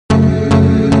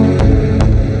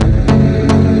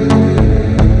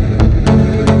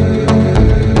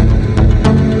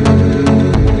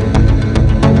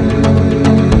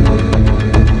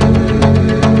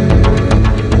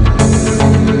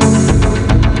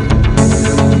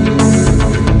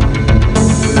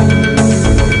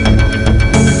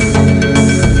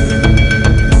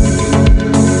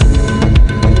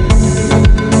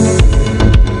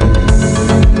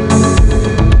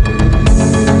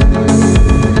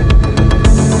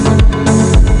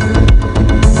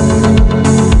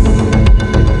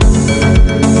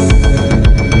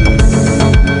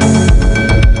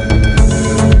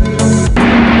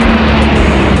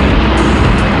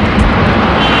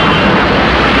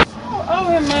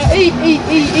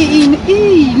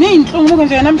neyinhlungu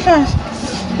nje namhlanje.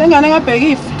 Lengane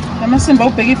kaBhekifa, lamasimba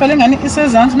uBhekifa lengane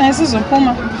isezansi naye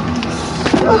sizophuma.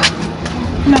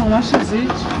 Nawo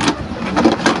mashizithi.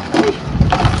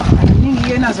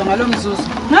 Ningi yenazo ngalomzuzu.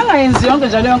 Ngangayenzi yonke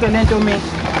njalo yonke lento mina.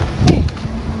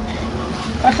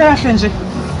 Kahle nje.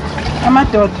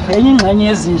 Amadoda enye ingxenye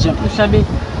yezinja emhlabeni.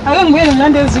 Ake ngibuyele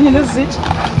ngilande ezinye lezi zithi.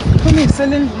 Kumise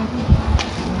lendlu.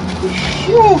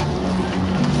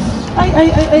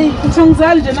 Ay,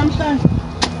 ngizali nje namhlanje.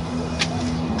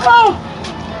 Oh.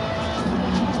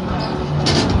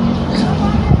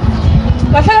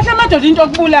 Kahle amadoda into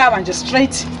okubulawa nje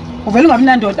straight. Uvela ungabi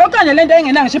nandoda. Okanye lento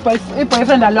engenanga nje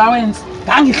i-boyfriend allowance.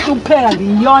 Ngangihlupheka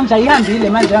ngiyonja ihambile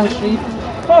manje yangishiya.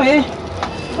 Oh hey.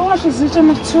 Owasho izitsha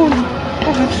Nokuthula.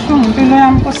 Kubuhlungu impilo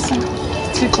yami Nkosi.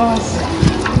 Thixosi.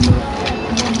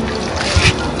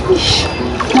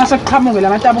 Mase kuqhamuke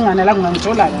lamantabungana la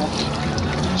kungangithola la.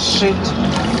 Shit.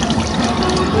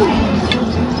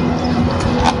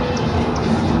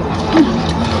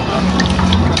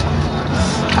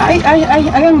 Ay,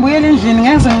 ake ngibuyele endlini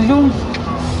ngenze ngilunge.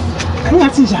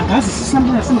 Engathi nje angazi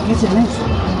sisinambula singeje neze.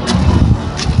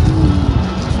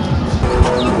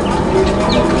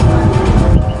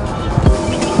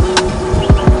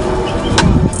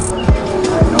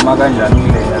 Noma kanjani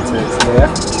ile yathesileya.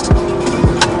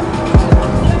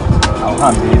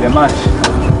 Awuhambile manje.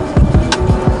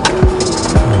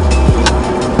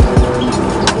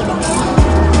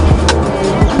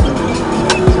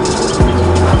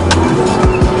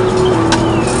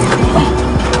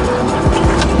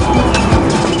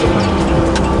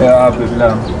 Ya baby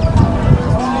lami.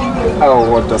 Awu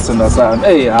kodwa sona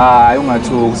sami. Hayi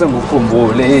ungathuki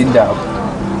sengikukhumbule indaba.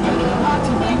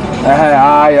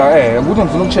 Hayi ukuthi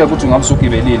ngifuna ukucheck ukuthi ngabe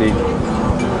usugibelile yini.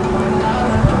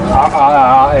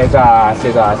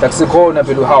 Kahle akusikhona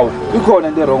phela uhawu. Ikhona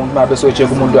into wrong uma bese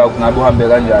check umuntu wakho ngabe uhambe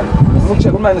kanjani. Ngifuna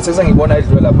ukucheck uma sengibona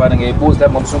idlwe lapha ngeyibuza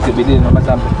lapha ngoba usugibelile noma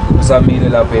mhlawumbe usamile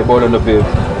lapha ebolo lobheki.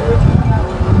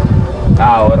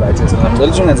 Alright, ngicela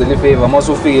ukuthi ungenzele ifavor uma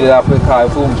usufikile lapha ekhaya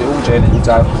ufike ungijene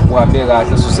ukuthi uhambe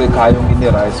kahle ususekhaya yonke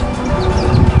into right.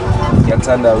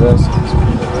 Ngiyakuthanda wes.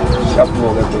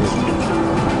 Shabuke baby.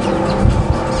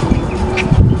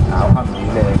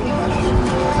 Awuhambile.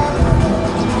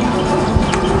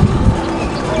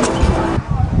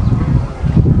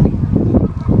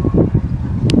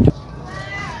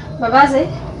 Babazi?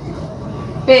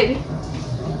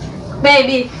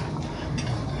 Baby.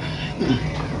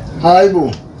 Hayi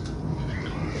bo.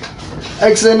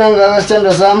 Eksena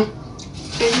ngakasithanda sami.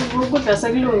 Ukudla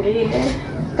sekulungile.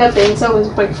 Kade ngisakwenza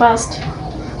breakfast.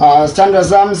 Sithanda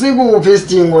sami sikuphi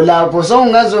isidingo lapho? So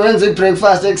ungazowenza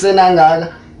ibreakfast eksena ngaka.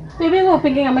 Baby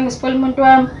ngophi ngingama ngisiphola umuntu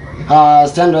wami.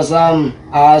 Sithanda sami,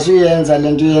 suyenza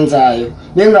lento uyenzayo.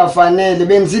 Bengafanele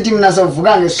benisithi mina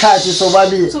sovuka ngesikhathi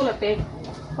sobabili. Thula baby.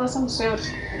 Wasamswela.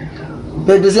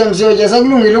 Baby semsiyoje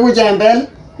sekulungile ukutya impela?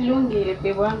 Kulungile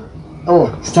baby wami. Oh,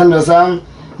 sithanda sami,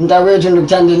 mntakwethu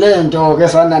ndikuthandile into ke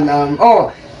sana nami.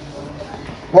 Oh.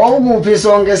 Wawukuphi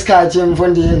sonke isikhathi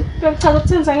emfundini? Uyachaza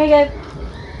ukuthenza ngeke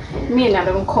mina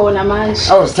bengikhona manje.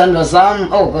 Oh, sithanda sami.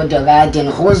 Oh, kodwa kade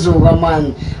ngihuzuka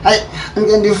man. Hayi,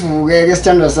 ngeke ndivuke ke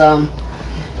sithanda sami.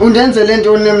 Undenze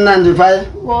lento onemnandi phaya?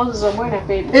 Uzobona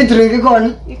baby. I-drink ikhona?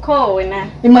 Ikhona.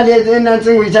 Imali enansi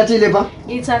ngiyithathile pha?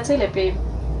 Ngiyithathile baby.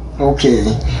 Okay.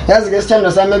 Yazi ke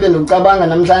sithanda sami ebendikucabanga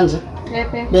namhlanje.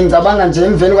 Bengicabanga nje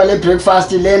emveni kwale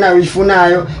breakfast lena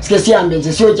uyifunayo sike sihambe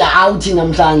nje siyotya out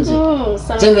namhlanje.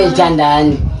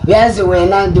 Njengeyithandani. Yazi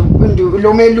wena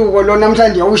lo meluko lo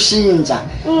namhlanje uyashintsha.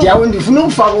 Ndifuna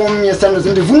ukufaka omnye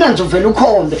sithando ndifuna nje uvela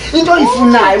ukhombe. Into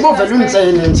oyifunayo bovela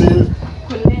unitsene nje.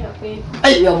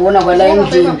 Ay uyabona kwala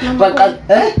endlini baqa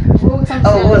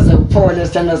awuze kuphole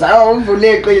sithando zawo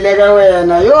uvuleqile ka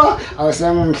wena yo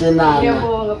awusemhle nami.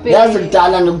 Yazi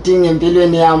kudala nokudinga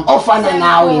empilweni yami ofana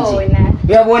nawe nje.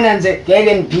 Uyabona nje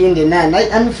ngeke niphinde nani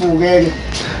anifukele.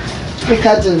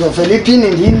 Ikhathi ngizofela iphini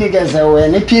ndiyinikeze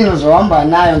wena iphini uzohamba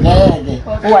nayo ngeke.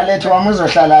 Uwalethe wami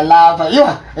uzohlala lapha. Yo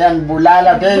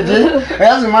uyanibulala baby.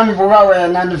 Uyazi mami buka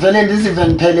wena ndivele ndizive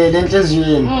ngiphelele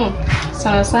enhliziyweni.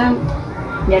 Sana sami.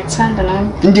 Ngiyakuthanda nami.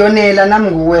 Ndiyonela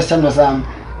nami nguwe sithando sami.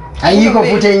 Ayikho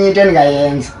futhi enye into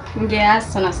engayenza.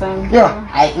 Ngiyazi sana sami. Yo,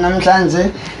 hayi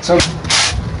namhlanje so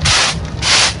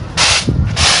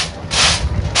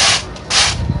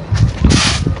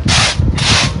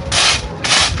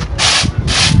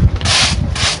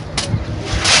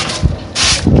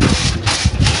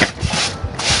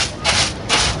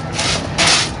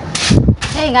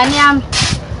ngani yami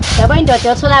yabo indoda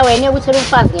yothola wena ukuthi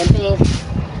umfazi ngempela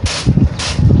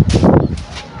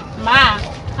ma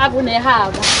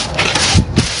abunehaba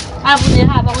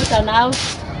kodwa nawe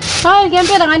Hayi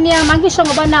ngempela nganyama ngisho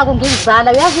ngoba nako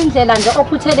ngizala uyazi indlela nje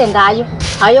ophuthele ngayo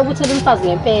hayi obuthele umfazi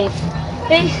ngempela.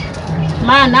 Hey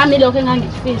ma nami lokho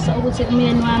engangifisa ukuthi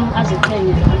umyeni wami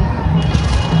aziqhenye ngami.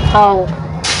 Hawu.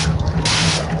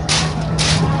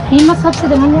 Yima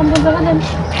sathile nganyama konzakaleni.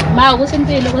 Ma ukuthi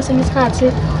impilo kwesinye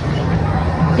isikhathi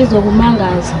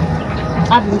izokumangaza.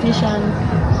 Abe mfishane.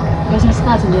 Kwesinye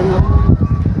isikhathi nje ngakho.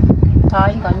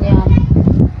 Hayi nganyama.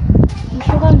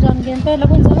 Ngisho kanjani ngempela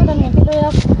kwenzakala ngempilo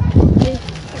yakho?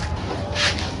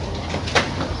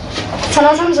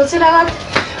 Thana samzothela kade.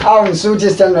 Awu ngisuthi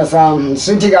isithandwa sami,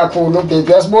 ngisuthi kakhulu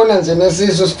baby, uyasibona nje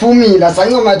nesisu siphumile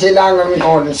asancomathelanga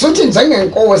emqolo. Ngisuthi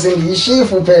njengenkosi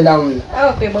ngiyishifu phela mina.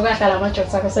 Awu baby okahlala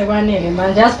amajokes akho sekwanele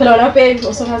manje. Yazi phela wena baby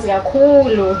usungazi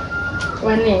kakhulu.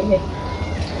 Kwanele.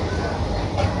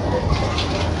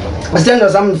 Isithandwa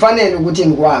sami kufanele ukuthi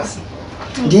ngikwazi.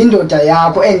 Ndindoda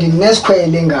yakho and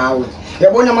nginesikhwele ngawe.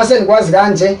 Uyabona mase ngikwazi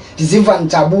kanje ndiziva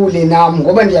ngijabule nami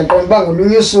ngoba ndiyaqonda uba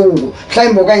ngolunye usuku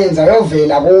mhlawumbe okanye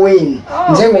nizayovela kowenu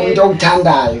njengomuntu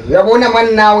okuthandayo. Uyabona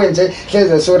mani nawe nje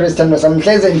hleze sorry sithandwa sami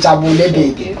hleze ngijabule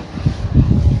baby.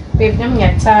 Baby nami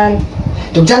ngiyakuthanda.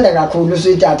 Ndikuthanda kakhulu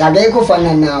sweetheart akekho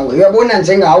ofana nawe. Uyabona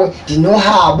njengawe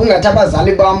ndinohaba ungathi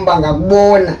abazali bami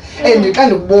bangakubona and xa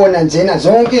ndikubona njena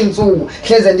zonke izinsuku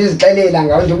hleze ndizixelela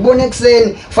ngawe ndikubona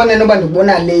ekseni kufanele noba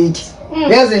ndikubona late.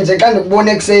 Yazi nje xa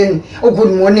ndikubona ekseni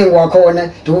good morning wakhona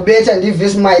ndikubetha ndive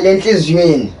ismile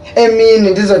enhliziyweni emini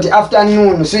ndizothi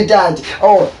afternoon sweetheart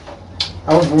oh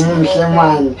awuvuma umhle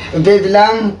mani baby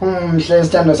lam umhle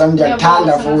sithando sami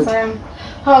ndiyakuthanda futhi.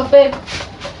 Hawu baby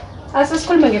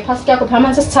asisikhulume ngephasi yakho phela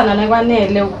manje sithandana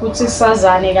kwanele ukuthi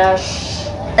sazane kahle.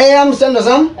 Eyam sithando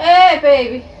sami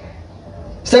Baby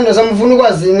sithando sami ufuna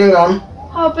ukwazini ngami?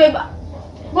 hawu baby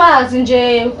kwazi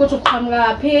nje ukuthi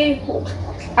uqhamukaphi.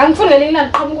 Angifuni leli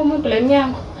liqhamuka umuntu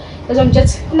leminyango.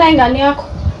 Ezomjethi una ingane yakho.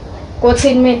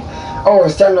 Ngothini mina? Oh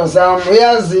sithando sami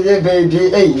uyazi-ke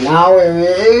baby nawe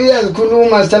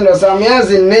uyazikhuluma sithando sami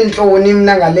yazi nenhloni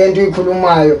mina ngalento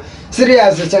uyikhulumayo.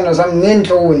 Serious sithando sami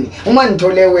nenhloni. Uma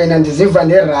ngithole wena ndiziva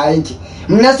ne-right.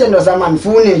 Mina sithando sami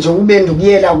andifuni nje ube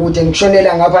ndikuyela kude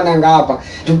ngikushonela ngapha nangapha.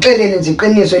 Ndikuxelele nje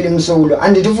iqiniso elimsolo.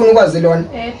 Andithi ufuna ukwazi lona.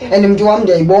 And mntu wami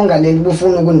ndiyayibonga lento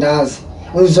ubufuna ukundazi.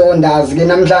 Uzondazi ke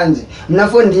namhlanje. Mina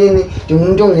fondini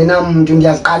ndingumuntu ongenamuntu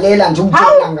ndiyaziqalela nje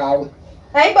ukuthola ngawe.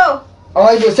 Hayibo.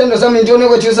 Hayibo sithando sami intoni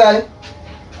okwethusayo?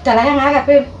 Dala kangaka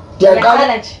baby.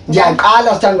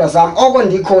 Ndiyaqala sithandwa sami oko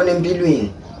ndikhona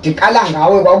empilweni. Ndiqala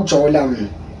ngawe kwakujola mina.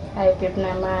 Hayi baby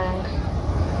namanga.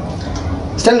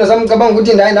 Sithando sami cabanga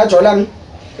ukuthi ndajola mina.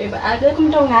 Baby akekho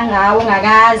umuntu ongangawe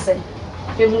ngakaze.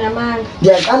 Baby namanga.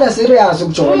 Ndiyaqala serious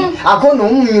ukujola. Akho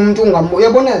nomunye umuntu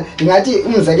uyabona ngathi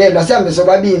umzekelo sihambe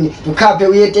sobabini ukhaphe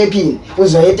uye etepini.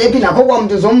 Uzoya etepini akho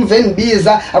kwamuntu uzomve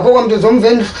ndibiza, akho kwamuntu uzomve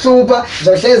ndihlupha,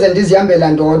 zohleze ndizihambela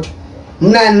ndodwa.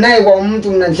 Mina naye kwa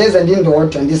umuntu mina ndihleze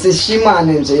ndindodwa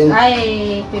ndisishimane njena.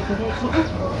 Hayi baby.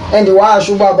 And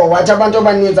washo ubaba wathi abantu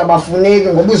abaninzi abafuneki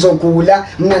ngoba uzogula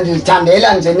mina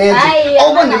ndithandela nje nenze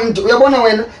oko ndimuntu uyabona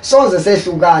wena soze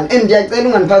sehlukane and ndiyacela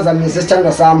unganiphazamise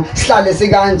isithandwa sami sihlale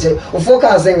sikanje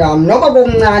ufocus ngami noba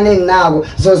komncane nginako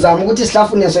zozama ukuthi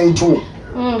sihlafune soyi2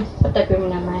 kodwa ke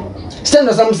mina manje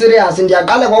sithando sami serious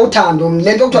ndiyaqala kwauthando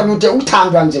lento okuthiwa uthe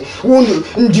uthandwa nje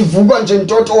ndivuka nje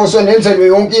ntotoso nenzelwe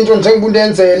yonke into njengobuntu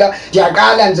enzela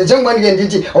ndiyaqala nje njengoba ndike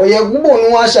ndithi awuyeke ubone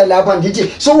uwasha lapha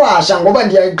ndithi sowasha ngoba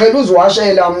ndiyayiqhela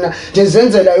uziwashela mina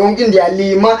ndizenzela yonke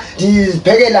ndiyalima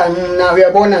ndiziphekela mina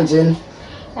uyabona njena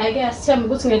ayike asithembe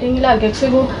ukuthi ngelinye ilanga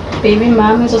kufika baby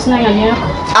mama ezosinangane yakho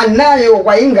anayo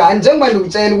kwayingane njengoba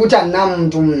ndikutshela ukuthi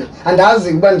andinamuntu mina andazi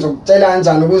ukuba ndizokutshela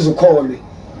kanjani ukuze ukholwe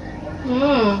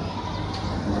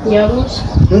Yakusho.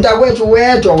 Mntakwethu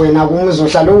wedwa wena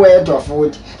kumizohlala uwedwa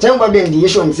futhi. Njengoba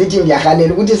bendisho ngisithi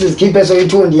ngiyahalela ukuthi sizikhiphe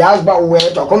soyi2 ndiyazi ba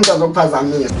uwedwa khomntu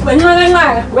azokuphazamisa.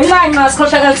 Wenxa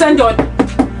sikhohlakala sendoda.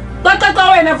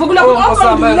 Qaqa wena vukula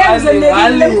okulenze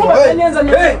lekhuba benyenza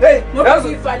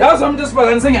yazi umuntu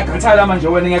sibakani sengiyakhathala manje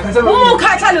wena ngiyakhathala.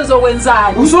 Ukhathala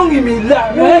uzokwenzani?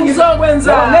 Usungimila.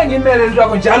 Ngizokwenzani? Ngingimele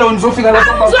lento njalo ngizofika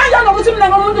lapho. Uzwanja ngokuthi mina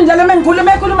ngomuntu njalo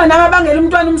ekhuluma nawe abangela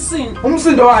umntwana umsindo.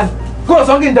 Umsindo wani? Kuzo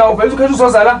zonke indawo vele ukhetha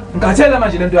usozala ngikhathela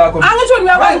manje lento yakho. Angithi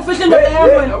ngiyakwazi ukufihla indoda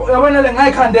yakho. Uyabona le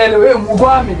ngayikhandele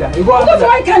ukwami la. Ukuthi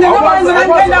wayikhandele manje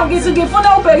ngicela ngithi ngifuna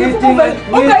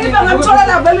Bhekifa ngamthola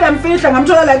la vele uyamfihla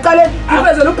ngamthola la eqaleni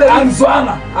ubezela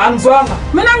uBhekifa. Angizwanga.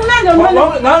 Mina nginande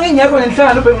ngangingekho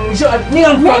nenhlangano ngisho mina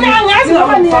angazi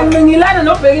ngoba niyangqingilana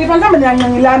noBhekifa mhlawumbe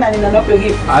niyangqingilana nina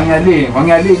noBhekifa.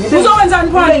 Angiyalingi.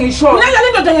 Uzokwenzani phela? Mina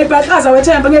ngale ndoda ngiyibhaqaza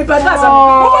wethemba ngiyibhaqaza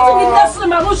ukuthi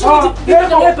nginesima kusho ukuthi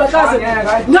indoda ngiyibhaqaza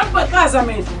ngiyabhaqaza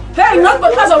mina. Hey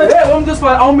ngiyabhaqaza wethemba umuntu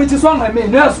sibani awumithiswanga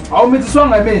yimini yazi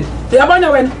awumithiswanga yimini. Uyabona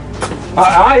wena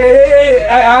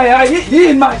Hayi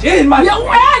yini manje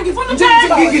Ngifuna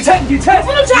uthemba.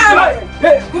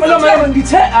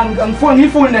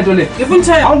 ngifuni lento le. Ngifuna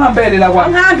uthemba. Awungihambele la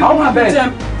kwami.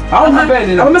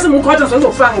 Awungihambele la. Mase ngikhotha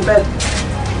sizofanga impela.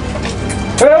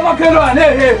 Hey makhelwane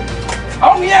hey.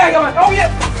 Awungiyeke man,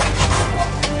 awungiyeke.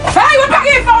 Hey,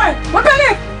 Bhekifa wena.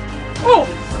 Bhekifa. Oh.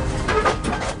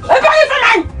 Bhekifa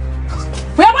man.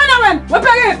 Uyabona wena,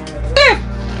 Bhekifa.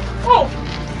 Oh.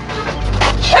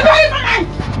 Bhekifa man.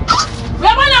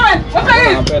 Uyabona wena,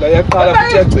 Bhekifa. Phela yaqala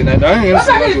futhi yagcina naye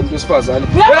ngemsika nje umuntu wesifazane.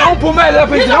 Awungiphumele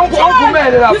lapha endlini,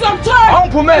 awungiphumele lapha.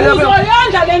 Awungiphumele lapha.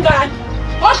 Uzoyonda le ngane.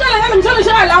 Oqala ngeke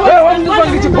ngitholisha lawo. Hey,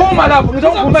 ngithi phuma lapho, ngithi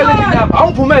awungiphumele endlini yami.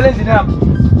 Awungiphumele endlini yami.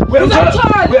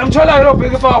 Uyamthola lo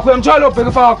Bhekifa wakho, uyamthola lo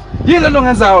Bhekifa wakho. Yini lento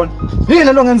ongenza wona? Yini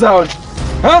lento ongenza wona?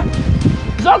 Ha?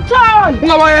 Ngizokuthola.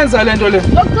 Ungabayenza lento le.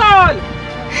 Ngizokuthola.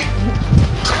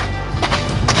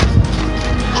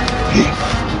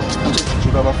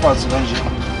 Abafazi kanje.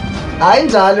 Hayi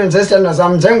njalo nje sithandwa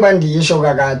sami njengoba ndiyisho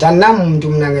kakade aninamuntu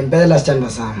mina ngempela sithandwa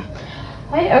sami.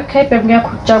 Hayi okay babe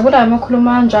ngiyakujabula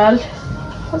makhuluma kanjalo.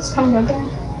 Asihambe ke.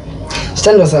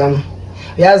 Sithandwa sami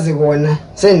yazi kona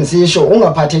senisisho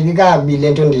ungaphatheki kabi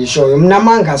lento ndiyishoyo mina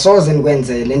manga soze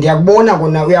nikwenzele ndiyakubona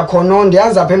kona uyakhona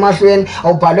ndiyazi apha emahlweni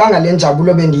awubhalwanga le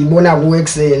njabulo bendiyibona kuwe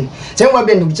ekseni njengoba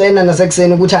bendikutshena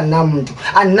nasekuseni ukuthi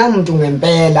andinamuntu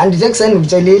ngempela andithe ekseni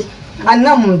ndikutshelile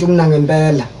andinamuntu mina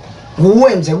ngempela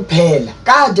nguwe nje kuphela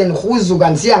kade nihuzuka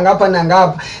ndisiya ngapha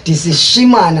nangapha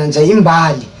ndisishimana nje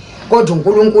imbali kodwa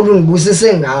uNkulunkulu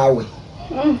nibusise ngawe.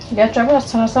 Ngiyajabula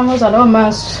sithanda sami uzalo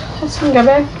mazi.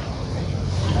 Asingabe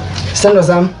Sithandwa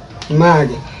sami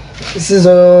imake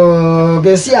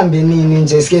sizoke sihambe nini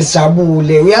nje sike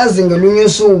sijabule uyazi ngelunye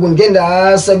usuku ngike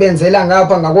ndasebenzela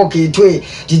ngapha ngakogethwe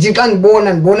ndithi xa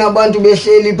ndibona abantu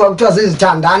behleli pha kuthiwa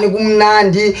sizithandani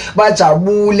kumnandi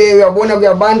bajabule uyabona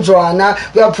kuyabanjwana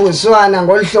kuyaphuswana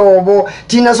ngolhlobo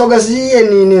thina soke siye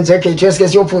nini nje gethwe sike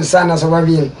siyophusana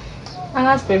sobabini.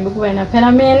 angazi baby kuwena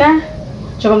phela mina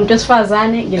njengomuntu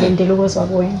wesifazane ngilindele ukuzwa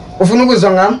kuwena. Ufuna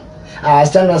ukuzwa ngami?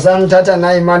 Sithandwa sami thatha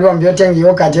nayo imali uhambe uyothenga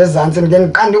iyogadi ezantsi ngike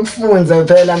ndiqanda ukufunze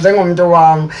phela njengomuntu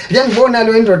wami ngike ndibona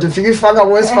lo indoda ifika ifaka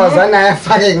kowesifazane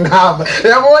ayafake ngapha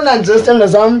uyabona nje sithandwa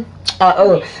sami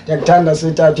ndiyakuthanda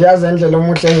sweetheart uyazi indlela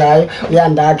omuhle ngayo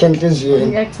uyandakha enhliziyweni.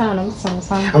 Ngiyakuthanda nomsamo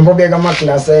sami. Ambobeka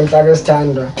amaglasi enhlaka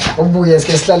esithandwa ubuye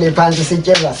sike sihlale phansi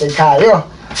sityeza sekhaya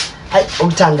hayi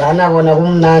ukuthandana kona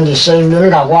kumnandi shame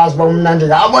ningakwazi ba umnandi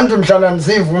ka abantu nihlala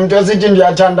nisiva umuntu esithi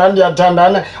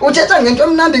ndiyathandana uthetha ngento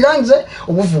emnandi kanje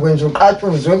ukuvuka nje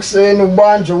uqatshuze ekseni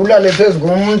ubanje ulale phezulu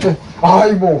komuntu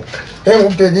hayibo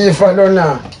engubhekifa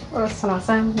lona. Sithanda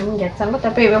sami ngiyakthanda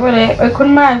kodwa baby yabona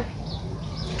ekhulumayo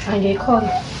angikhona.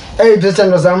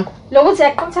 Sithandwa sami Lokuthi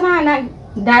yaqhathana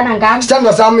ndana ngami.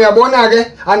 Sithandwa sami uyabona ke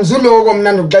anizuloko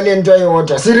mina ndikuxelela into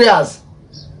eyodwa serious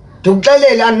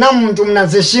ndikuxelela andinamuntu mina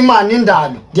ngiseshimana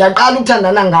indalo ndiyaqala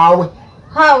ukuthandana ngawe.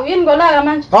 Hawu yini ngolaka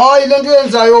manje? Hayi lento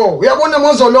yenzayo uyabona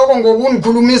mozoloko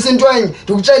ngokungikhulumisa into enye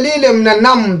ndikutshelile mina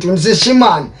namuntu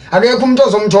ngiseshimana akekho umuntu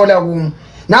ozomthola kimi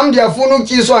nami ndiyafuna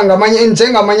ukutyiswa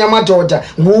njengamanye amadoda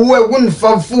nguwe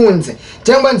kunifunze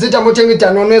njengoba nisithi abothenga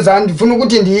idanono ezani ndifuna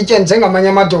ukuthi ndiyitye njengamanye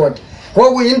amadoda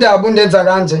ngoku yindaba undenza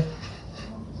kanje.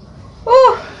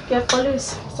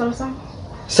 Ngiyaxolisa sami.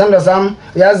 Sithandwa sami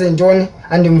uyazi intoni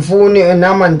andimfuni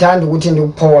nami andithanda ukuthi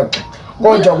ndikuphoxe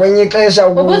kodwa kwenye ixesha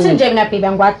ukuthi nje mina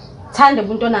bhiba ngwathanda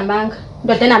umuntu onamanga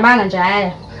indoda enamanga nje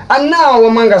haya anawo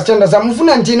amanga sithandwa sami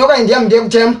ufuna ndithini okanye ndiyambe ndiye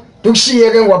kuthemba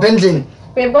ndikushiye ke ngwapha endlini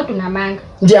baby kodwa unamanga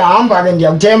ndiyahamba ke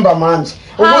ndiyakuthemba manje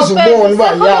ukuze ubone uba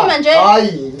ya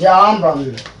hayi ndiyahamba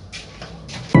mina.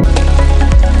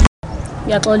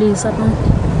 Ngiyaxolisa mama.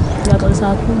 Ngiyaxolisa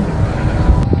kakhulu.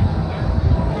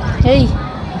 Hey.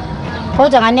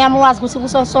 Kodwa ngani yami wazi ukuthi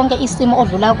kuso sonke isimo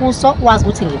odlula kuso wazi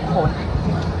ukuthi ngikhona.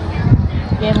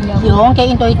 Yonke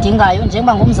into oyidingayo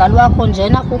njengoba ngumzali wakho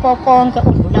njena kuko konke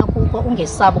odlula kuko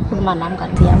ungesaba ukukhuluma nami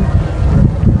kanti yami.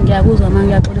 Ngiyakuzwa mama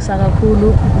ngiyaxolisa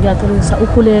kakhulu ngiyaxolisa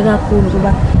ukhuleke kakhulu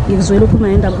kuba ngikuzwela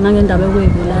ukukhuluma ngendaba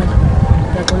yokwebulala.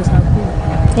 Ngiyaxolisa kakhulu.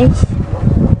 Hey.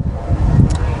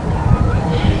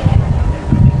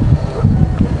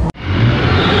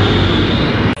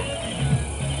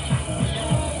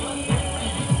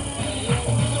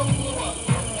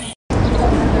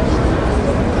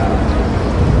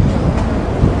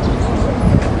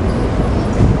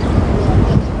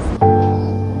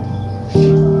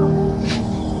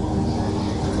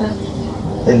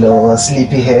 Hello,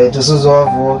 sleepyhead.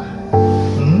 Usuzovuka?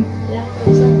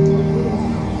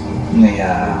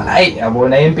 Hayi,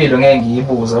 yabona impilo ngeke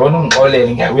ngiyibuza. Wona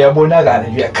ungixolele uyabonakala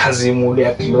nje uyakhazimula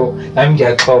uyaglow. Nami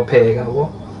ngiyaxhopheka yabo.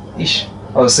 Ish,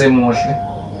 awusemuhle.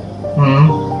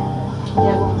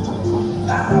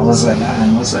 Uzalana.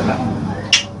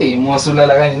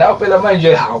 Mosulala kanje nawe phela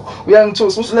manje hawo.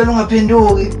 Uyangithusa usulala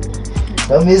ungaphenduki.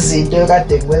 Noma izinto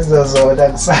ekade ngikwenza zona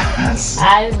kusazi.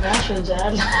 Hayi ngasho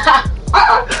njalo.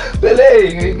 Phela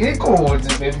ngikuthi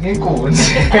baby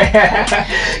ngikuthi.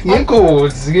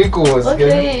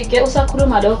 Okay ke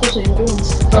usakhuluma lokho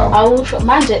usuyinkunzi. Awusho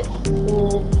manje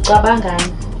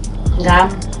ucabangani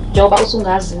ngami njoba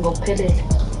usungazi ngokuphelele.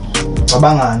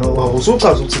 Cabangani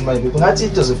usuchaza ukuthi manje ngathi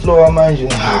into zeflow manje.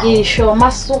 Ngisho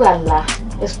masuka la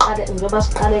esiqale njoba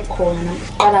siqale khona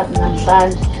siqala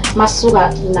namhlanje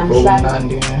masuka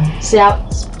namhlanje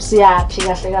siyaphi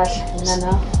kahle mina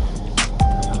nawe.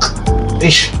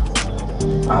 Ish.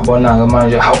 Abona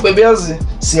manje hawu baby yazi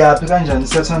siyaphi kanjani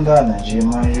siyathandana nje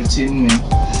manje uthini mina.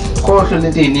 Khohle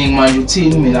leti eziningi manje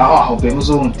uthini mina hawu baby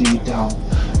uzongidida hawu.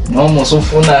 Noma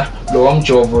usufuna lo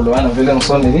wamjovo lo vele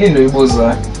ngisonele into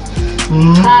ibuzayo.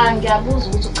 Cha ngiyabuza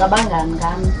ukuthi ucabangani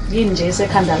ngami yini nje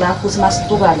esekhanda lakho ukuthi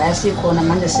masituka la sikhona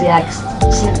manje siyakhi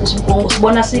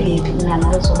usibona sikephi mina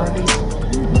nawe sobabili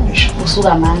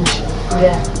usuka manje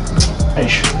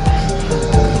Eish.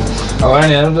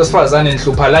 Awani abantu besifazane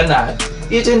nihluphala nayo.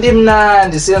 Ithi into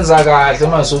imnandi siyenza kahle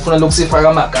manje ufuna lokusifaka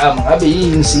amagama ngabe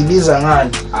yini sibiza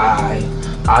ngani?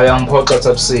 Hayi angiphoxa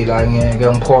tsapsila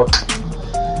ngeke ngiphoxa.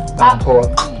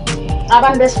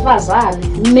 Abantu besifazane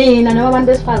mina noma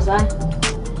abantu besifazane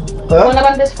bona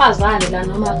abantu besifazane la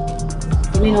noma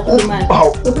mina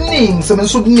okhulumayo ubuningi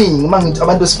sebenzisa ubuningi uma ngithi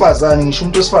abantu besifazane ngisho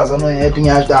umuntu wesifazane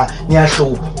oyedwa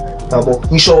ngiyahlupha yabo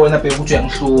ngisho wena bheka ukuthi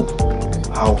uyangihlupha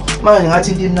hawu manje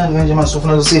ngathi into imnandi kanje mase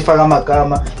ufuna usifaka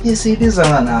amagama yesibiza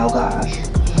nganawo kahle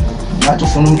ngathi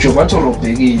ufuna umjovo wathi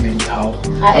urobhekile nje hawu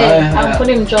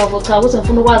angifuni umjovo cha ukuthi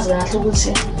ngifuna ukwazi kahle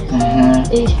ukuthi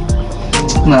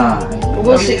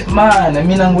ukuthi mana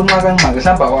mina ngonqaka mhlawumbe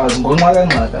akwazi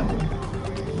ngonqaka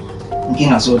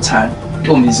inkinga sothanda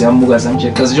intombi yamuka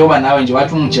zamjeqeza njengoba nawe nje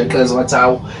wathi ungijeqeza wathi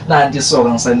hawu nanti isoka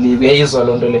ngisalibe uyayizwa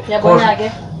lonto le yabona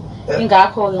ke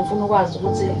ingakho ke ngifuna ukwazi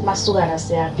ukuthi masuka la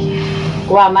siyaphi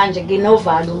ngoba manje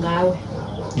nginovalo ngawe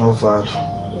novalo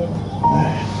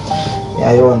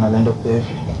yayona lento baby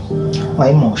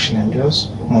ngayimoshi lento yos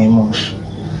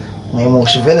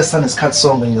ngayimoshi vele sanesikhathi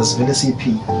sonke nje sivele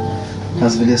siphila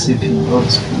Asvele sipi,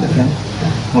 rods,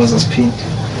 Moses Pink.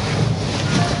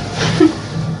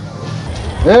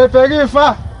 Hey,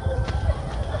 Bhekifa.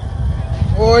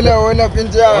 Hola,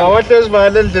 Pintia. What is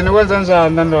violent and what's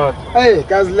on the Hey,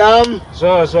 Kazlam.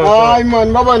 So. Ay,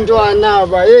 man, babantwana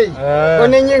ba. Hey.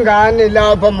 Konengingane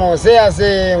lapha mose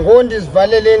yase ngondi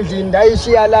sivalele endlini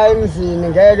ndayishiya la emzini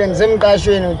ngeke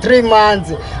ngisemqashweni 3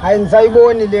 months.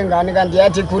 Ayingisayiboni le ngane kanti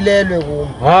yathi khulelwe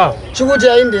kuma. Shukuthi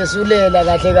ayindesulela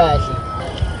kahle.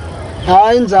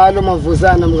 Hayi njalo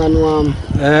mavusana mngani wami.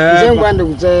 Njengokwande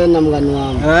kutshena mngani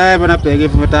wami. Bona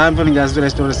Bhekifa mfana mfana ngiyazizwela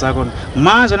story sakho.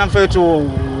 Manje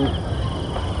namfethu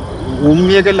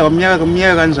umyekela umnyaka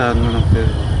kanjani mina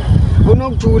mfethu?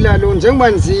 Unokuthula lo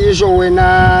njengoba ngisisho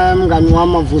wena mngani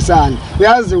wami mavusana.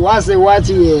 Uyazi wase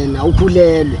wathi yena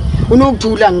ukhulelwe.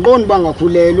 Unokuthula ngiqondi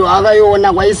bangakhulelwa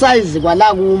akayona kwayisize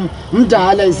kwala kimi.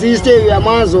 Mdala isister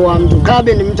uyamazo wami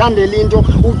uqhabe nimthandela into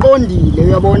uqondile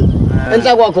uyabona.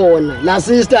 Enhla kwakhona la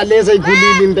sister lesa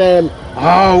ikhulile impela.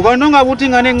 Hawu kanti ungabuthi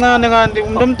ingane encane kanti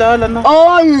umuntu omdala na?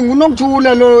 Hayi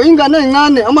ngunokuthula lo ingane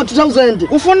encane ama 2000.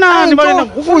 Ufunani balena?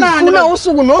 Ufuna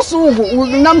usuku nosuku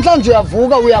namhlanje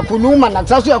uyavuka uyakhuluma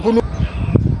nakusasa uyakhuluma.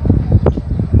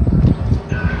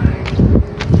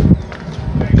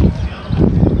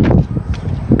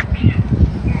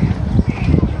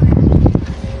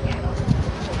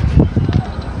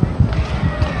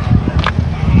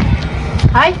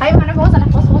 Hai mana bos anak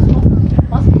bos.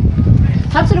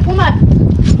 Sabsu kumat.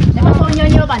 Lepas kau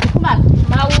nyonya bantu kumat.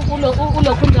 Mau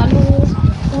ulo kunjani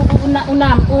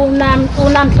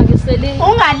unam sangiseli.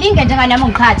 Ungalinge njenganami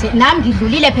ngikhathe nami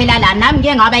ngidlulile phela la nami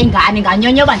ngeke ngaba ingane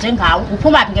nganyonyoba njengawe.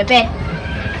 Uphuma phi ngempela?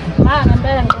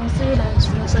 Ngempela ngiqinisile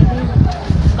ngisuselile.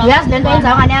 Uyazi lento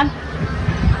yenzayo ngane yami?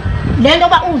 Lento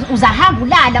ba uzahamba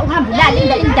ulala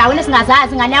indawo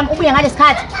lesingazazi ngane yami ubuye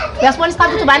ngalesikhathi. Uyasibona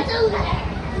isikhathi ukuthi ubani?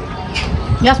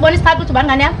 Uyasibona isikhathi ukuthi ubani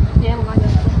ngane yami? Yebo ngane.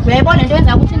 Uyayibona into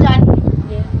yenza ukuthi njani?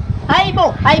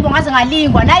 Hayibo ngaze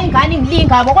ngalingwa nayi ingane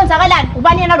ngilinga yabo kwenzakalani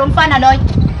ubani yena lo mfana loyo?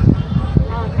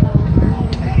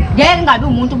 Ngeke ngabe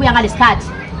umuntu ubuya ngalesikhathi.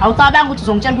 Awucabanga ukuthi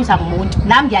uzongitshela ukuthi akumuntu.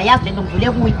 Nami ngiyayazi lento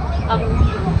ngivule kuyi.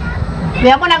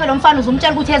 Uyabona ke lo mfana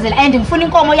uzumtshela ukuthi ezela and ngifuna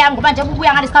inkomo yami ngoba nje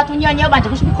ubuya ngalesikhathi unyonyo manje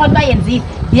kusho ukuthi bayenzile.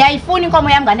 Ngiyayifuna inkomo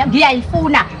yami ngane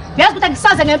ngiyayifuna. Uyazi ukuthi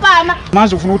angisaze ngempama.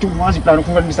 Manje ufuna ukuthi wazi plan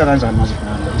ufuna ukulisa kanjani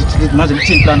manje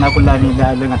lithi plan yakho la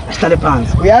sihlale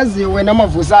phansi. Uyazi wena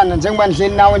Mavusana njengoba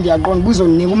ndhleli nawe ndiyaqonda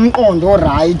ubuzonika umqondo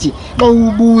oright. Xa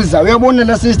ubuza uyabona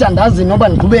la sister ndazi noba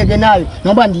ndiqhubeke nayo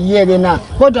noba ndiyeke na.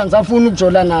 Kodwa ngisafuna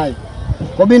ukujola nayo.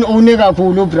 Ngoba une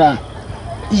kakhulu bra.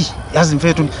 Yazi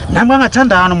mfethu nami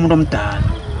bangathandana umuntu omdala.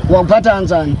 Wakuphatha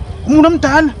kanjani? Umuntu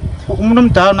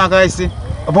omdala nakayisi.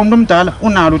 Umuntu omdala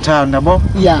unalo uthando yabo.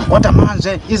 Kodwa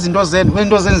manje izinto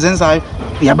zenu zenzayo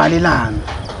uyabalelana.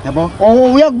 Yabo?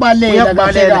 Uyakubalela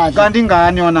kahle. Kanti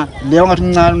ingane yona leyo ngathi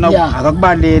umncane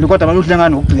akakubaleli kodwa manje udle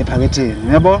ngani ngokugcina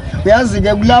ephaketheni. Yabo? Uyazi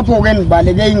ke kulapho ke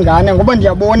ndibaleke ingane ngoba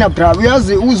ndiyabona bra.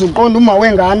 Uyazi uzuqonda uma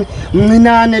wengane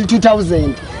mncinane li-2000.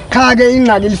 Cha ke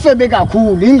ingqaki lifebe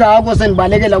kakhulu ingakho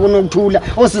senibalekela kuNokuthula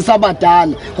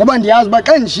osisabadala ngoba ndiyazi ba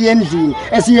xa ndishiye endlini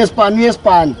esiye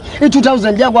eSpan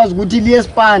i2000 liyakwazi ukuthi liye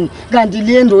eSpan kanti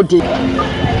liye endodeni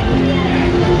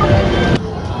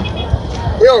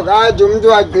yo kade umuntu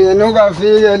waqina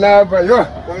ukafike lapha yo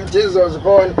umthizo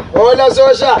zikhona hola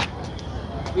sosha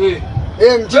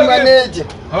mthimbanethi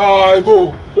hayi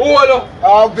bo uwolo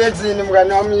awubhekisini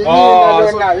mngani wami yini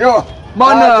lona yo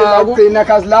Mana ukugcina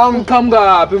kazi lami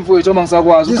uqhamukapi mfowethu uma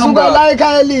ngisakwazi uqhamuka la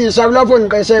ekhaya elisha kulapho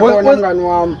ngiqeshe khona mngani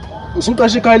wami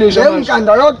usuqashe ekhaya elisha manje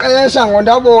ngimkanda yoqesha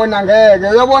ngondabona ngeke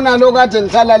uyabona lo kade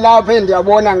ngihlala lapha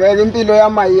endiyabona ngeke impilo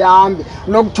yami ayihambi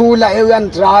Nokuthula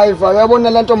uyandrive uyabona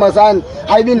la ntombazana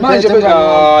ayibini manje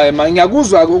hayi manje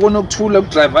ngiyakuzwa koNokuthula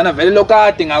ukudrivana vele lo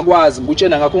kade ngakwazi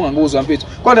ngikutshena ngakho ungangikuzwa mfethu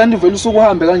kodwa ndivele usuku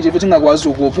uhambe kanje futhi ngakwazi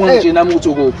ukuphi ungangitshena nami ukuthi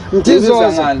ukuphi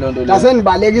ngizizwa ngani lonto le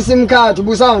ngasendibaleka isimkhathi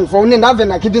ubusangifone ndave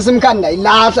nakhipha isimkhathi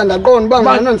ndayilahla ndaqonda uba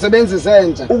ngani nisebenzise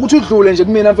nje ukuthi udlule nje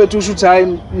kumina mfethu usho ukuthi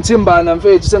hayi Mthimbana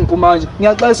mfethu sengiphuma nje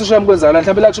ngiyaxolisa ushami kwenzakala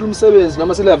mhlawumbe lakuthula umsebenzi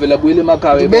noma selavela buyele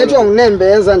emakhaya bethu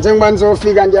nginembeza njengoba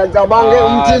nizofika ndiyacabanga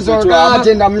umthizo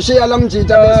kade ndamshiya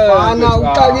lamjita besifana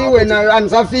uqakiwe nayo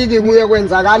anisafiki kuye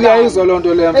kwenzakala yayizwa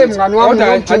lonto le mngani wami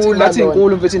Nokuthula ngathi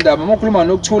inkulu mfethu indaba uma ukhuluma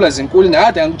Nokuthula zinkulu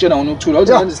nakade ngikutshena ngoNokuthula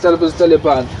awuthi manje sihlale phansi sihlale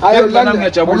phansi ayolanda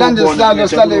ngiyajabula ukubona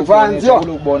sihlale phansi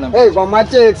hey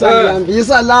kwamateksi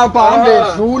angihambisa lapha hambe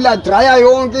edlula dryer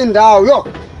yonke indawo yo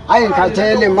hayi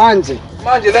ngikhathele manje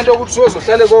lento ukuthi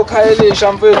uzohlale kokhaya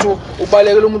elisha mfethu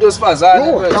ubalekela umuntu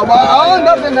wesifazane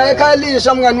ndavenda ekhaya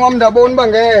elisha mngani wami ndabona uba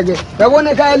ngeke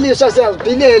yabona ekhaya elisha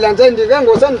siyaziphilela nje ndike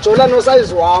ngosendijola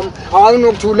nosayizi wami hayi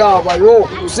Nokuthulaba yo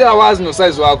usiyawazi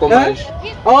nosayizi wakho manje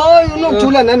hayi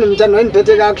Nokuthula nanomntana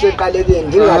wendiphethe kakuhle eqalekeni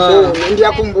ngingaboni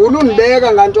ndiyakhumbula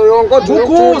undibeka nganto yonke kodwa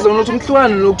ukuze unothi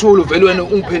umhlwana Nokuthula uvele wena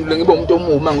ungiphendule ngibe umuntu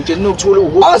omuma ngitshela Nokuthula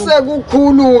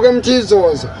osekukhulu-ke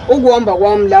Mthizozo ukuhamba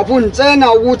kwami lapho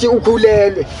unditshena ukuthi ukhulelwe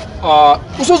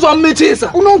usuzwamithisa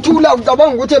uNokuthula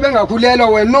ucabanga ukuthi ebengakhulelwa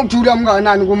wena Nokuthula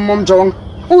mnganani kuMomjonga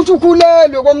uthi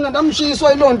ukhulelwe komna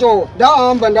ndamshiswa ilonto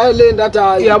ndahamba ndayele ndathi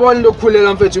hayi yabona into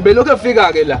okukhulela mfethu belokho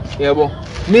efika ke la yabo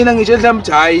mina ngitshe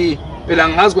mhlawumbe hayi phela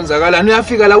ngiyazi kwenzakalani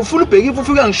uyafika la ufuna uBhekifa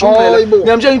ufika ngishonqela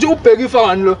ngiyamtshela ngithi uBhekifa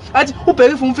wani lo athi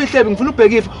uBhekifa umfihlebe ngifuna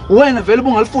uBhekifa wena vele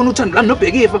bungalifuna uthando lami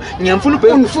noBhekifa ngiyamfuna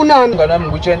uBhekifa unifunani nganami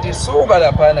ngutshela isuka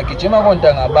lapha na gijima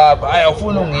kontanga baba hayi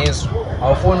awufuna ungizwa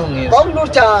awufuna ungizwa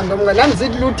kwakuluthando mnganami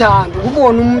zithi luthando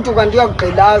ukubona umuntu kanti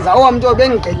uyakugqilaza owamuntu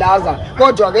obengigqilaza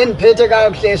kodwa ke ndiphethe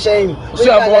kakuhle shame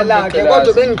uyabona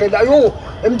kodwa bengigqilaza yo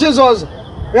Mthizozo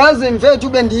yazi mfethu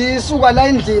bendisuka la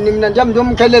endlini mina nje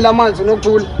umkhelela amanzi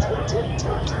Nokuthula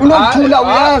uNokuthula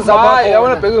uyaza hayi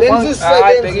yabona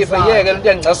Bhekifa yeke lento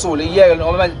yangicasule yeke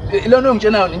ngoba ilona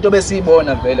ongitshena into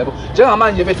besiyibona vele yabo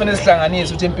njengamanje mfethu fanele sihlanganise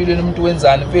ukuthi empilweni umuntu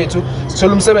wenzani mfethu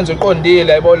sithola umsebenzi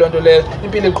oqondile yabo lonto le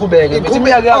impilo iqhubeke mfethu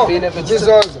iminyaka yavile mfethu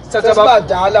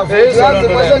sesibadala mfethu yazi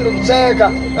mase ndikucheka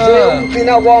nje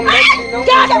ugcina kwami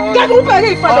ngeke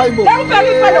uBhekifa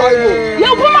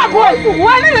yawuphuma pho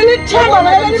wena lelithemba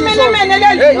wena limenemene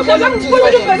leli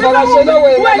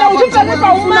wena uthi uBhekifa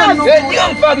umazi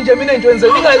ngingangifaki nje mina into yenze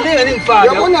ningalinga ningifake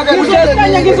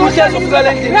uhlanya ngizohleza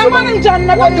ukuzala endlini yabona njani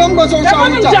lapha wadombo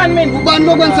sowushaya ubani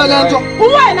lokwenza lento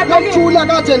uwena Nokuthula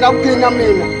kade ndakugcina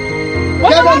mina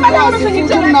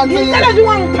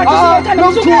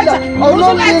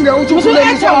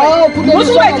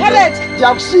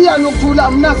ndiyakushiya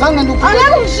Nokuthula mna zange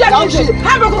ndakutshena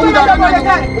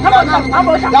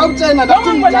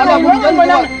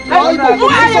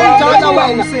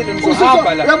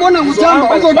yabona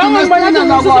nguthamba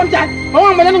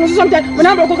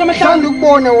uzodingasinanakwathanda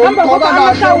ukubone ngoba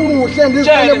kahle umuhle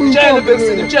ndizicele kuyinkobe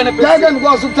ngeke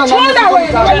ndikwazi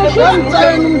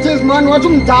ukuthandangitsheni umthizimani wathi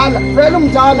umdala vele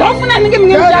umdala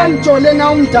ngijole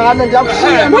na umdala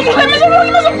ndiyakushiya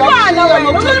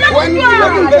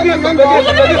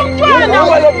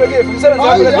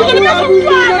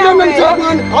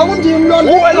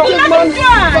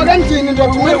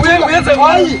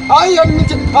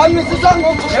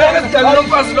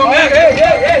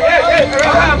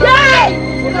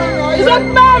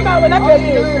Izokubamba wena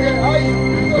Bhekifa.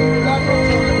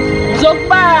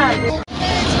 Izokubamba.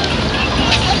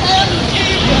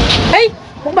 Hey,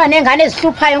 ukuba nengane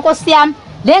ezihluphayo Nkosi yami.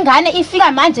 Le ngane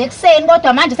ifika manje ekseni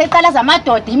kodwa manje seyiqala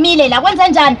zamadoda imile la kwenze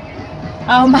njani?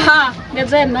 Awu ma,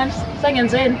 ngenzeni manje?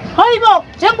 Sengenzeni? Hayibo,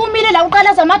 njengoba umile la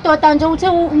uqala zamadoda nje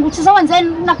uthi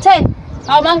sewenzeni nakutheni?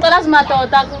 Awu mangiqala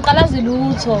zimadoda, ngiqala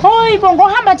zilutho. Hayibo,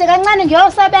 ngohamba nje kancane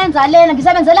ngiyosebenza lena,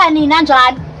 ngisebenzela nina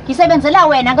njalo. Ngisebenzela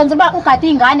wena ngenzela ugade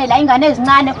ingane la ingane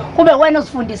ezincane kube wena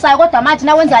ozifundisayo kodwa manje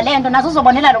na wenza lento nazo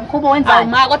uzobonela lo mkhubo wenzayo. Awu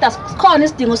ma, kodwa sikhona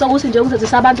isidingo sokuthi nje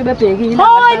ungizethisa abantu bebhekile.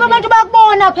 Hayibo, abantu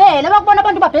bakubona phela, bakubona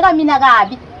abantu babheka mina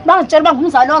kabi. Bangitshela uba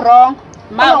ngumzalo wrong.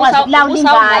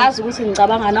 Usawazi ukuthi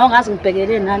ngicabanga nawe ngazi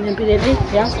ngibhekele nani empilweni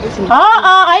yazi ukuthi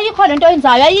ayikho lento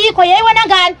oyenzayo, ayikho yeyi wena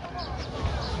ngane.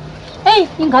 Hey,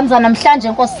 ingane zanamhlanje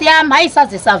Nkosi yami hayi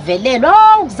saze savelelwa.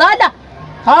 Ukuzala.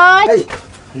 Hayi.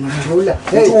 Ngidlula.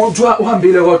 Uthiwa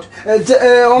uhambile kodwa.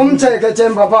 Umtheke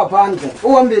Themba phandle.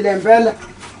 Uhambile impela.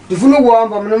 Ngifuna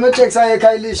ukuhamba mina uMatrix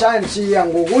ayekhaya elisha ayishiya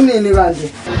ngokunini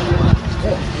kanje.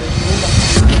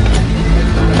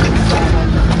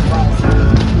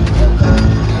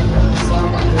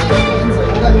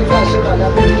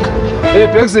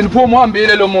 Bhekizini phuma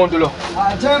uhambile lo muntu lo.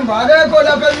 Themba akekho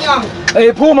lapha emnyango.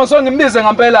 Phuma so ngimbize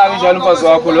ngempela ke njalo umfazi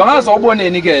wakho lo. Ngaze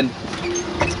uboneni kena.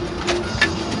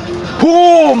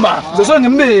 Phuma, ngizoso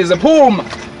ngimbize phuma.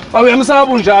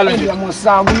 Awuyamsaba unjalo nje.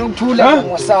 Ngiyamsaba Nokuthula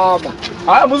ngiyamsaba.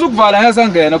 Hayi musukuvala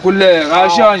ngesangena kuleka.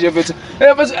 Ashiya nje mfethu.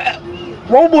 Mfethu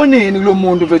wawuboneni kulo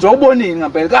muntu mfethu? Wawuboneni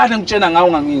ngempela? Kade ngitshena ngawe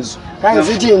ungangizwa.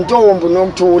 Kangizithi intombi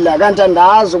Nokuthula kanti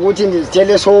andazi ukuthi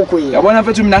ndizithele sogwini. Yabona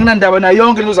mfethu mina nginandaba nayo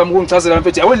yonke into uzama ukungichazela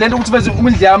mfethu. Yabo lento ukuthi mfethu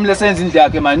umindli yami lesenza indli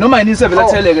yakhe manje noma yini sevela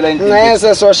theleke la indli.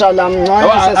 Ngese social lam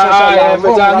ngcwayise social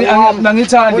lam.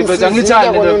 Ngithandi mfethu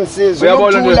ngithandi lo.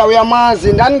 Uyabona Nokuthula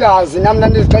uyamazi ndangazi nami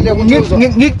ndandiziqele ukuthi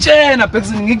ngikutshena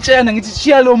Bhekizini ngikutshena ngithi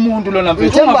shiya lo muntu lona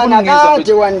mfethu ungafuni ngizwa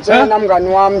mfethu. Wanitshena mngani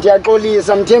wami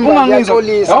ngiyaxolisa Mthemba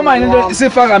ngiyaxolisa. Yabo manje into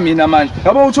isifaka mina manje.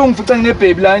 Yabo uthi ungifice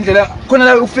ngebaby la indlela khona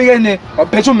la ufike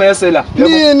waphethe umese la.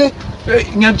 Nini?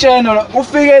 Ngiyakutshena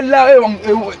ufike la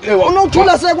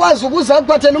Unokuthula sekwazi ukuza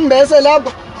kuphathela umbese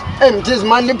lapha. Mthizi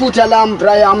manje liphutha lami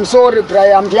Brian. I'm sorry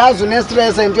Brian. Ngiyazi une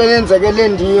stress into eyenzekele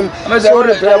ndimi.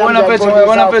 Sorry yabona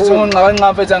mfethu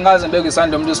unqaba mfethu angaze ngibeke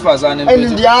isandla umuntu esifazane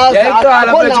mfethu.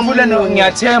 Yayiqala mfethu futhi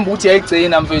ngiyathemba ukuthi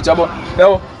yayigcina mfethu yabo.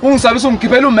 Yabo ungisabisa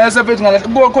ungikhiphela umese mfethu ngala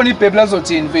kuba khona ibaby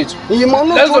lazothini mfethu.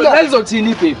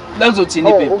 Lazothini ibaby? Lazothini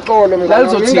ibaby? Uxolo mngani.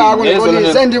 Ngingako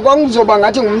ngixolise ndikwangizoba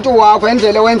ngathi ngumuntu wakho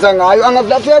endlela wenza ngayo.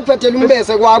 Angavulathi uyaphathela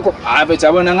umbese kwakho. Hayi mfethu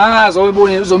yabona ngaze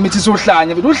uyibone uzomithisa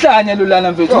uhlanya mfethu. Uhlanya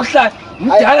lolana mfethu.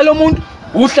 Mdala lo muntu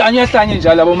uhlanya uyahlanya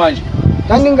njalo yabo manje.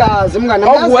 Kangingazi mngani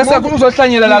wami. Awuwasekho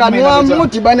uzohlanyela la kumina mfethu.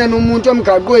 Udibana nomuntu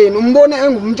emgaqweni umbone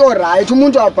engumuntu oright,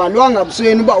 umuntu abhalwanga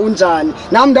ebusweni uba unjani.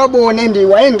 Nami ndabona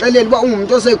wayengixelela uba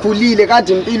ungumuntu osekhulile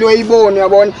kade impilo eyibone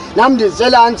yabona. Nami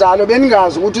ndizitshela kanjalo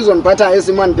beningazi ukuthi uzoniphatha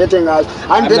esimani phethe ngazo.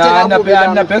 Aniphethe kakubi.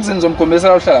 Mina Bhekizini ngizomkhombisa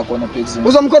la uhlala khona Bhekizini.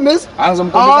 Uzomkhombisa?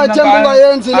 Angizomkhombisa. Themba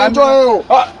ungayenzi lento eyo.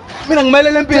 Mina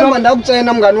ngimele lempilo. Themba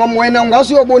ndakutshena mngani wami wena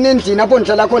ungasuyobona endini apho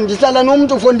ndihlala khona. Ndihlala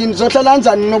nomuntu ufondini zohlala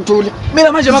kanjani Nokuthula?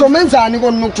 Mina manje ngizomenzani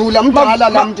kona Nokuthula mdala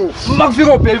la muntu.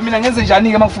 Makufika obaby mina ngenze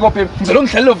njani ke makufika obaby? Ngizolo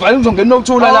ngihlalelo vale ngizongena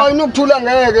Nokuthula la. Hayi Nokuthula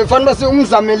ngeke fanele base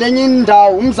umzamele enye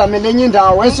indawo, umzamele enye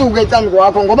indawo esuke ecani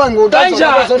kwakho ngoba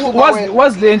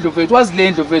wazi lendlu mfethu, wazi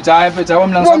lendlu mfethu. Hayi mfethu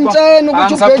awami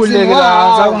ngisakhululekile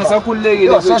la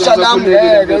ngisakhululekile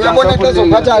mfethu. Uyabona into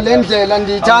ezophatha le ndlela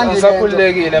ndiyithanda.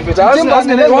 Ngisakhululekile mfethu.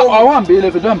 Awuhambile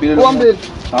mfethu uhambile.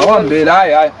 Awuhambile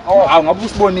hayi. Awungabe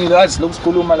usibonile athi lokhu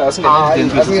sikhuluma la asingene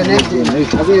endlini.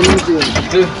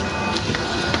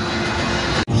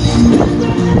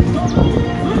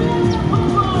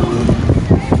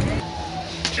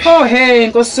 Oh hey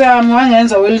Nkosi yami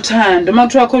wangenza welithando.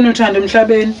 Makuthiwa khona uthando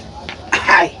emhlabeni.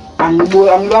 Hayi,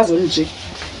 angilwazi nje.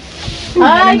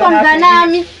 Hayi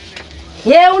mnganami.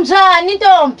 Unjani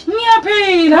ntombi?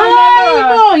 Ngiyaphila.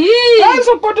 Hayibo yini? Hayi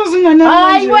sokupotoza ingane yami.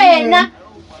 Hayi wena.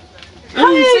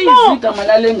 Hayibo. Igama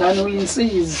lale ngane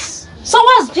uyinsizi.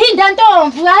 Sowaziphinda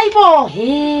ntombi, hayibo.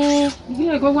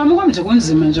 Yeke kwami kwamanje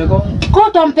kunzima nje konke.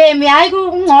 Kodwa mpemi hayi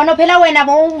ungcono phela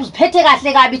wena uziphethe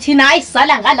kahle kabi thina hayi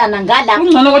sizala ngala nangala.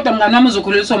 Ungcono kodwa mngane wami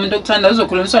uzokhuleliswa umuntu okuthanda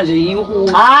uzokhuleliswa nje yiwo.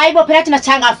 Hayibo phela thina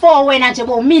changa 4 wena nje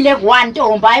bomile ku1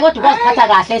 ntombi hayi kodwa ukuziphatha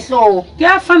kahle ehlobo.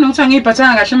 Kuyafana ukuthi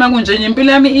angiyiphathanga kahle makunje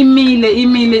impilo yami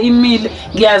imile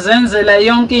ngiyazenzela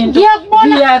yonke into.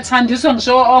 uyabona ngiyathandiswa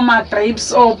ngisho oma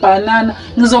grapes o banana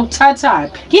ngizokuthatha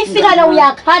phi ngifika la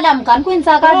uyakhala mngani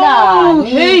kwenzakalani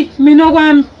hey mina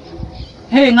kwami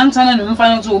hey ngangithanda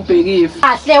nomfana ukuthi uBhekifa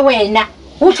kahle wena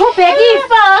uthi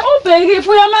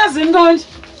uBhekifa uyamazi inkonje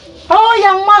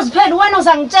yangimazi phela wena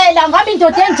uzangitshela ngabe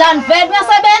indoda enjani vele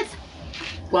uyasebenza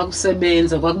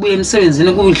kwakusebenza kwakubuye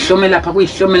emsebenzini kuyihlome lapha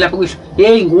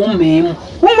hey ngumemo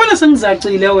ungibona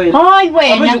sengizacile wena hayi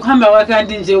wena nje ukuhamba kwakhe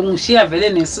kanti nje ungishiya vele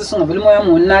nesisi ngavele umoya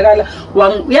wami unakala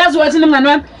yazi wathi nomngani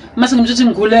wami mase ngimthithi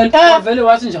ngigulela wavele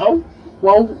wathi nje hawu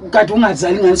kade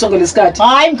ungazali ngani sonke lesikhathi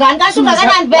hayi mngani kahle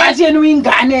ungakanani vele wathi yena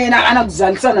uyingane yena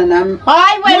akanakudzalisana nami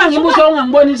hayi wena ngibusho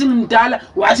ungangiboni ukuthi ngimdala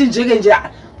wathi nje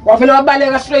wavele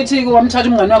wabaleka straight wamthatha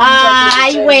umngane wakhe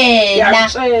hayi wena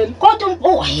kodwa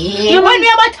wena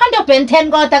uyabathanda Ben 10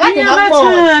 kodwa kade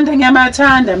ngakubona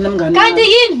ngiyamathanda mina mngane kanti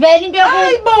yini vele into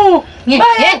hayibo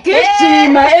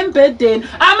bayagijima embedeni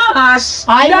amahashi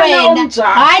hayi wena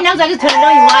hayi namzake sithole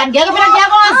loyi-1 ngeke phela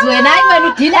ngiyakwazi wena hayi wena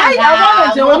udila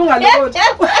ngabo nje wena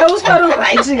ungalokho usiparo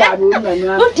right kabi umngane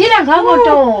wami udila ngabo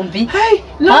ntombi hayi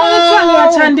no kuthiwa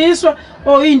ngiyathandiswa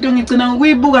into ngicina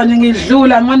ngokuyibuka nje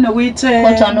ngidlula ngibona nokuyithenga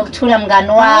kodwa Nokuthula mngani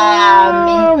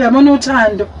wami uyabona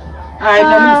uthando hayi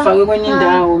mina ngifake kwenye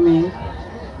indawo mina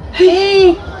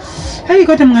hey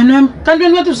kodwa mngani wami kanti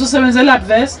wena wathi usebenzela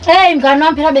laphi mngani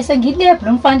wami phela bese ngilebhu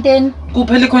nomfanteni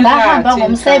kuphela icontract ngahamba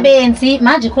ngomsebenzi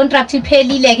manje icontract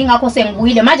iphelile ke ngakho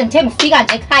sengibuyile manje ngithe ngifika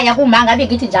nje ekhaya kuma ngabe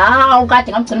ngithi nje hawu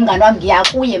kade ngamgcina umngani wami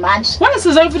ngiyakuye manje wena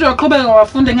sizake futhi waqhubeka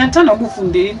wafunde ngiyathanda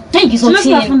ukufundeni ngizothini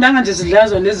singafundanga nje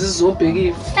sidlazwa lezi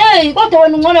zizobhekile kodwa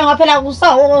wena ungcono ngaphela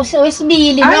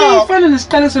wesibili no ayifana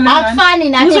nesiqaleso lengane akufani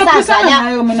nathi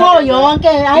sazala for yonke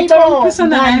hayibo uphisa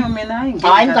nayo mina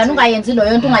hayi mngani ungayenzi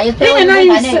loyo nto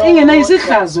ungayenzi ingena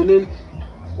isihlazo leli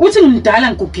uthi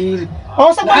ngimdala ngigugile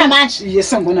sekubona manje yes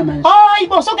sengibona manje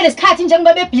hayibo sonke lesikhathi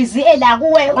njengoba bebhizi la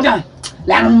kuwe kodwa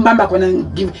la ngibamba khona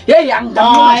hey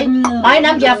angidamuntu hayi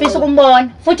nami ngiyafisa ukumbona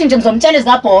futhi nje ngizomtshela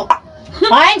izabhoqa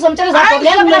hayi ngizomtshela izabhoqa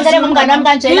lelo mlandele ngomngani wami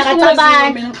kanjena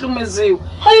kacabani mina ngihlukumeziwe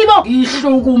hayibo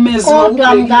ngihlukumeziwe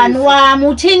kodwa mngani wami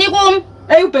uthini kum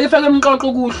uBhekifa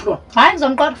kemqoqo kuhlwa hayi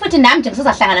ngizomqoqa futhi nami nje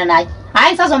ngisahlangana naye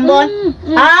hayi ngisazombona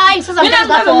hayi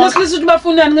ngisazombona ukuthi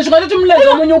bafunani ngisho ngathi umlenze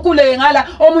omunye ukhule ngala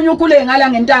omunye ukhule ngala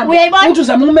ngentambo uthi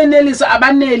uzama ukumenelisa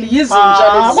abaneli yizinja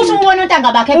lezi kuthi ubona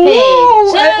untanga bakhe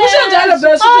phela kusho njalo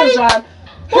bese njalo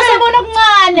usebona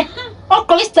okuncane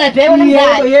ogqoka isigcebhe wena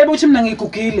mngani yebo uthi mina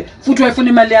ngigugile futhi wayifuna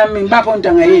imali yami ngibapha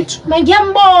untanga yethu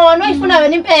ngiyambona uyifuna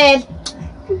wena impela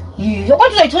yiyo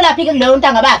kodwa uzoyithola phi ke kuleyo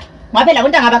untanga bakhe ngabe la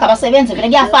kuntanga bakhe abasebenzi vele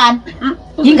kuyafana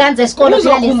ingane zesikole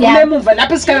phela lesiya emuva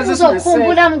lapha isikhala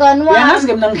sesizokhumbula mngani wami yazi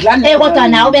ke mina ngidlana kodwa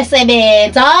nawe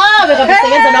ubesebenza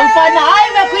bekabesebenza nomfana hayi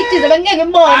bekhwitize bengeke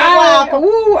ngimbone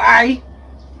kwakho hayi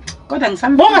kodwa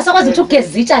ngisambona ungasakwazi ukuthi ugeze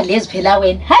izitsha lezi phela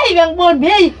wena hayi bengiboni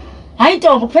hey hayi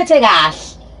ntombi kuphethe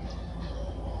kahle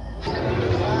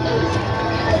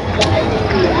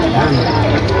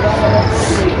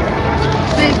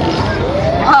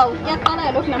hawu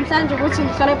yaqala lokho namhlanje ukuthi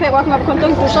ngihlale phe kwakho ngabe khona into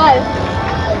engidushayo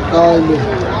hayi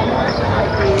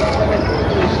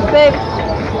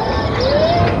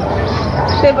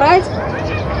babe right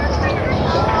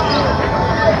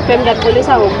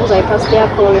ngiyaxolisa ngokubuza iphasi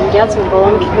yakho ngiyathi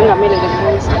ngibonke bengamele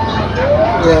ngikubuza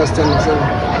sithanda sami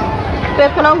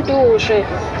phela ngidushe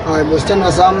hayi bo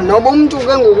sithanda sami noba umuntu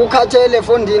ke ngokukhathele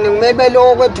efondini kumele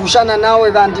lokho edushana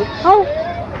nawe kanti hawu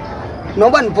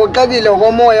noba niphoxekile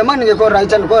komoya manje ngekho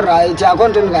right andikho right akho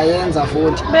nto ndingayenza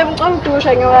futhi ngicela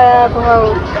udushe nyoka yakho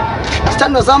hawu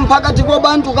sithando sami phakathi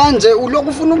kwabantu kanje ulokhu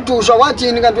ufuna ukudushwa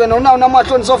wathini kanti wena unawo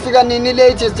namahlo nisofika nini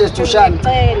late sidushane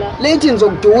late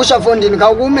nizokudusha fondini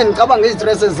khawukume ngicabanga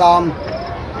izistress zami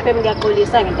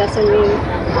ngiyaxolisa ngento asemini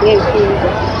ngengiphinda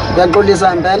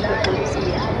ngiyaxolisa impela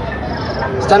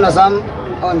sithando sami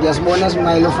ngiyasibona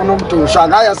esimayile ufuna ukudushwa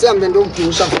akaya sihambe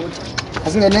ndokudusha futhi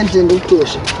asingenendindi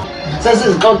ukudusha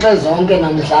sesizixoxe zonke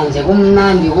namhlanje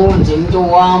kumnandi kunje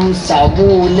umuntu wami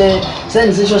sijabule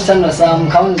senzisho sithando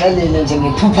sami khawungixelele nje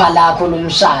ngephupha lakho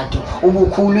lomshado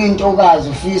ubukhulu intokazi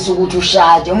ufisa ukuthi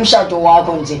ushade umshado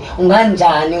wakho nje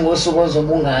unganjani ngosuku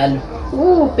ozobungalo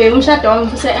bheka umshado wami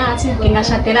ngifise engathi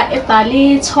ngingashadela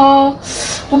eBhalitho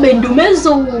kube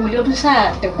ndumezulu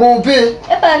yomshado kuphi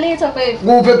eBhalitho babe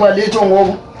kuphi eBhalitho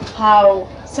ngoku hawu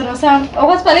sithando sami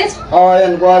okwazi Bhalitho hayi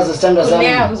ngikwazi sithando sami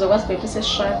uzokwazi babe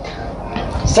sesishada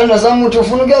sithando sami uthi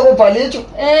ufuna ukuya kuBhalitho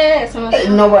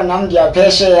noba nami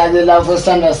ngiyaphesheya ke lapho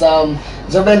sithando sami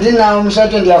nzobe ndinawo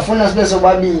umshado ndiyafuna sibe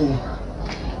sobabini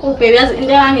babe yazi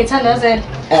into engangithandazela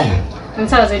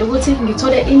ngithandazela ukuthi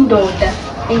ngithole indoda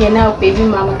engenayo baby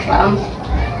mama drum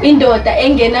indoda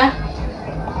engena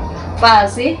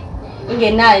fazi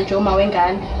ungenayo nje uma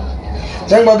wengane.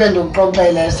 Njengoba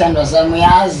ndikuxoxela isithandwa sami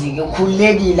uyazi ke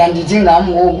ukhululekile andithi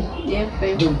ngami ngoku.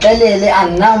 Ndikuxelele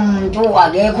anginamuntu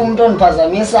akekho umuntu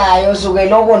oniphazamisayo suke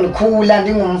lokho nikhula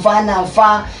ndingumfana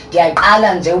fa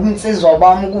ndiyaqala nje umnsizwa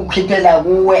bami ukukhiphela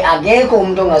kuwe akekho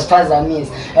umuntu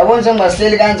ongasiphazamisa. Yabona njengoba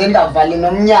sihleli kanje ndingavali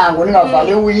nomnyango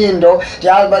ningavali uwindo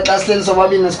ndiyazi ba xa sihleli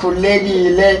sobabini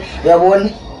sikhululekile uyabona.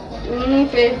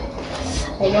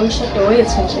 Ayomshado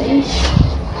wethu nje.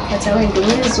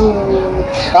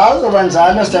 Azoba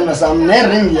njalo sithandwa sami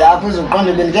nering yakho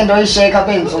uzoqonda bendike ndoyisheka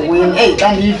apha ensukwini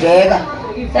xa ndiyiveka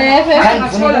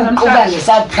khandifuna ukuquka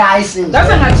ngesurprise nje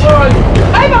ngase ngatholi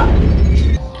hayiba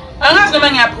angazi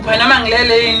noma ngiyaphupha noma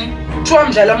ngilele yini kuthiwa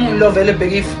mdlalo omuni lo vele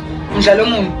Bhekifa mdlalo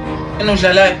omuni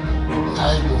enodlalayo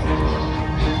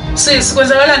sis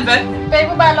kwenzakalani vele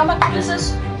bheka uba lo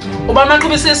maqhubisiso uba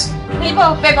maqhubisiso yibo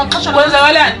bheka xesha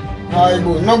kwenzakalani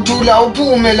hayibo Nokuthula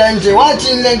uphume la nje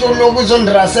wathini lento lokhu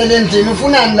uzondirasela endini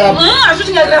ufunani lapha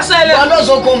ngashuthi ngiyarasela bantu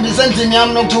azokhombisa endini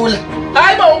yami Nokuthula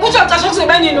hayibo ukuthi ucasha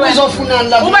kusebenzini wena uzofunani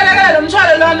lapha ubalekela lo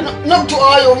mthwalo lona Nokuthula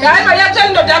hayo hayibo yatshela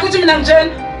indoda yakho ukuthi mina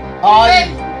ngitshena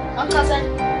hayi angichasela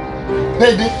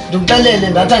baby ndikuxelele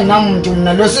ndathi andinamuntu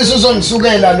mna lo sisi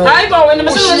uzondisukela lo hayibo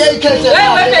wena ushiye ikhethe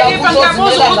Bhekifa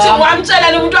ngiyabuza ukuthi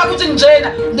wamtshela ukuthi ukuthi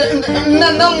ngitshena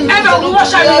ebe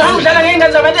ukuwashaya lo ngidlala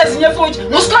ngengane zabantu ezinye futhi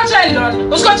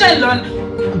usikhotsheni lona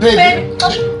baby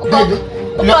baby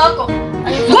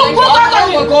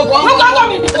gogo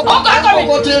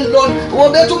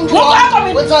wobetha umuntu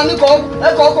wenzani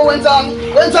gogo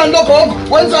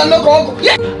wenzani lo gogo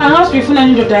angazi uyifuna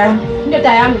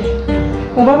indoda yami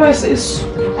ubaba wesisu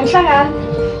angihlangani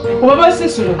ubaba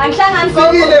wesisu lo angihlangani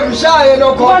fikile mshaye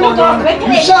lo gogo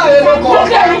mshaye lo gogo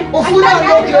ufuna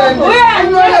lo gendo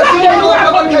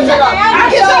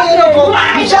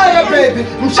mshaye baby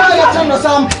mshaye thandwa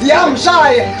sami ya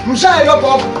mshaye lo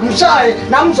gogo mshaye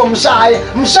nami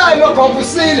mshaye lo gogo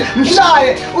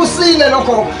usile lo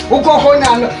gogo ugogo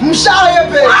nalo mshaye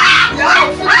baby ya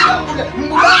ufuna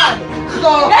mbulale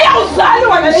awuzali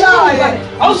wena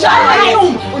awuzali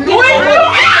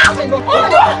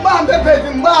mbambe baby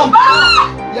mbambe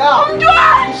ya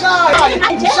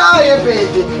mshaye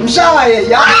baby mshaye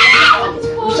ya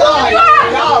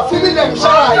fikile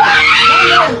mshaye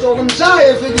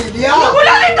mshaye fikile ya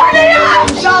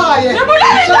mshaye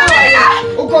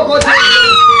ugogo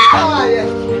mshaye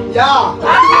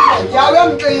ya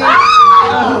uyamqina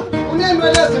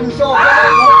unenwele ezimhlophe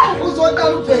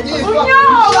uzotala uBhekifa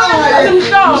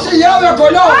mshaye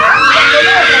goloba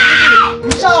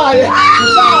mshaye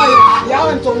ya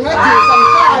ngizongcedisa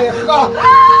mshaye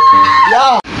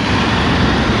ya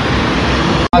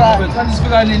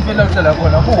sifika lini phela uhlala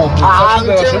khona kuphi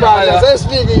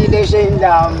sesifikile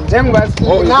sheyindami njengoba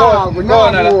sifikile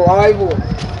hayibo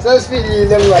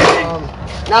sesifikile mngani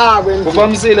naku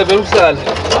uvamisile vele ukuhlala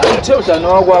uthe udlana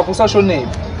wakwakho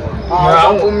usashonephi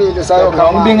ngivumile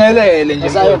sayokha ngibingelele nje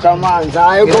sayokha amanzi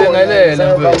hayi ngibingelele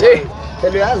mfethu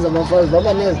phela uyazi abafazi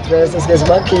baba nezistress sike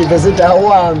sibakhiphe sithi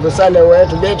awuhambe usale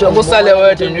wedwa bethu usale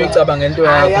wedwa nje uyicabanga ngento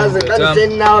yakho yazi xa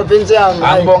ndiseni nawe phensi yami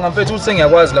angibonga mfethu ukuthi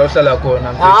sengiyakwazi la uhlala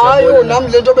khona hayi nami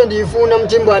lento bendiyifuna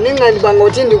Mthimbane ingani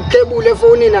bangothi ndikukhebule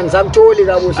efonini angisakutholi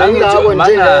kabuhle ngakho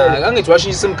nje angithi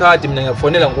washiya isim card mina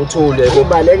ngiyakufonela ngokuthule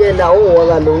ubalekela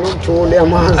kalona ukuthule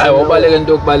amazi hayi ubaleke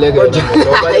into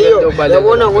yokubalekela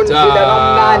yabona ngondlela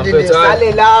kamnandi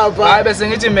nisale lapha hayi bese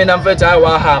ngithi mina mfethu hayi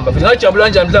wahamba futhi ngajabula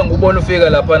kanjani mhla ngikubona ufika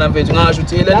lapha na mfethu ngasho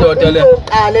ukuthi ile ndoda le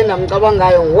uqale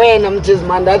namcabangayo wena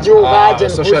Mthizimane ndathi ukade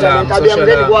ngiphuza lenkabi yami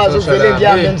ngikwazi ukuvele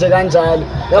ngihambe nje kanjalo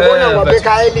yabona ngoba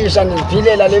ekhaya elisha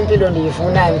ngiphilela lempilo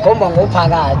ndiyifunayo ngikhomba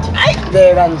ngophakathi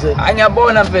beka nje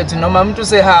ngiyabona mfethu noma umuntu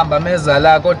usehamba meza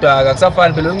la kodwa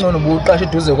akusafani phela ungcono ubuqasha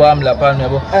eduze kwami lapha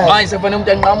yabo manje sefane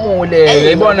umuntu anqamule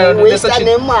uyayibona lento lesathi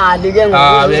nemali ke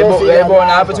ngoku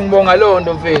uyayibona apha uthi ngibonga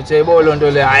lonto mfethu uyayibona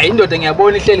lonto le hayi indoda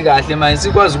ngiyabona ihleli kahle manje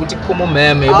sikwazi ukuthi kuphuma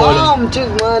umeme uyayibona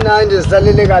Mthizimane hayi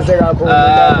ndisalele kahle kakhulu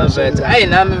mfethu hayi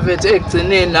nami mfethu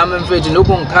ekugcineni nami mfethu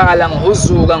lokhu ngikhala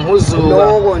ngihuzuka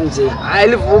lokho nje hayi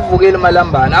livuvukile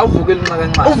malambana awuvukile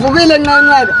nqaka uvukile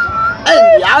nqanqaka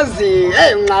yazi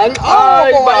nqanqa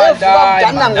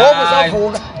bandana ngoku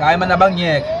savuka hayi mana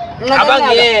abangiyeke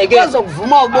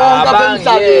bazokuvuma bonke apha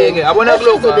emhlabeni yabona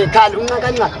kuloko bekhala unqaka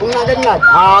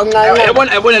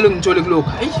yabona lo ngithole kuloko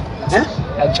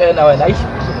yakutshela wena hayi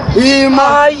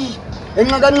ima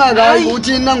enqaka hayi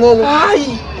uthina ngoku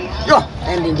hayi yo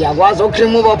and ngiyakwazi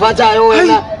ukrima ubaphathayo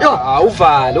wena yo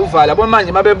uvala yabo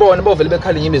manje mabebona bovele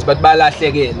bekhala inyembezi bathi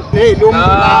balahlekele hey lo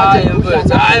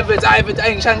muntu hayi mfethu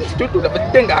ayingishanga isidudula mfethu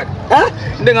intengaka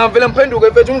into engavela ngiphenduke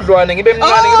mfethu umdlwane ngibe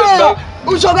mncane ngibe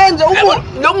usho kenze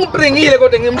lokungibringile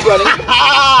kodwa ngimdlwane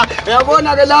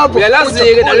uyabona ke lapho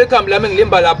uyalazi-ke nalo ikhambi lami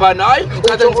ngilimba laphana hayi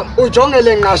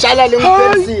ujongele nqashala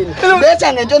lemphelsini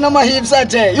betha ngento noma hips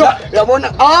athe yo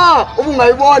uyabona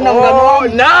ubungayibona mngani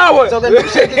wami nawe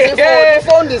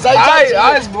ifondisa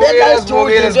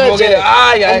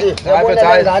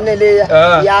ngane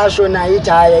leya yasho nayo ithi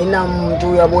hayi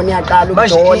ayinamuntu uyabona iyaqala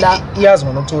ukudola iyazi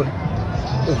ngoNokuthula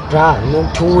bra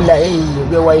Nokuthula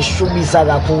uke wayishubisa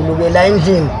kakhulu ke la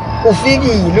endlini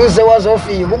ufikile uze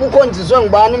wazofika ubukhonziswe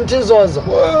ngubani umthizozo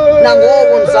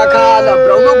nangoku nisakhala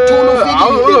bra Nokuthula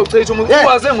ufikile uzochitha umuntu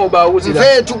ukwaze ngoba ukuthi la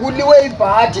mfethu kuliwe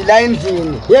ibhadi la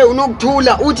endlini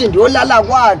uNokuthula uthi ndiyolala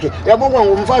kwakhe yabokwa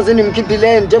ngumfazi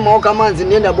nimkhiphileyo njengoka amanzi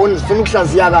nendaboni sifuna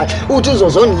ukuhlaziya kahle uthi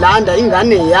uzozondilanda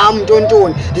ingane yami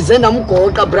ntontoni ndize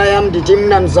ndamgoqa bra yami ndithi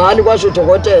mina mzali kwasho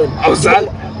udokotela awuzali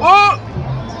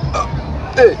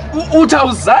uthi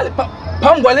awuzali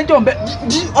phambi kwale ntombi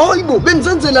hayibo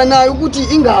benzenzela nayo ukuthi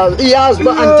iyazi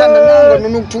uba andithandananga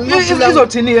noNokuthula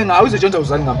izothini-ke ngawo izotshentsha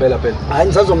uzali ngampela phela hayi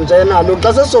nisazomtshela lo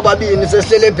xa sesobabini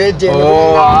sesihlele ebhedeni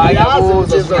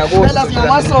phela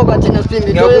sinamasoka thina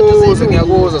siphinde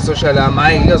ngiyakuzwa social ama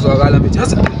hayi ngiyazwakala mfethu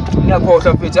yazi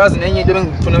ngiyakhohlwa mfethu yazi nenye into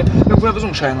bengifuna bese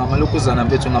ungishaya ngamalokhuzana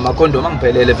mfethu ngamakhondomu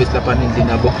angiphelele mfethu lapha endlini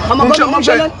yabo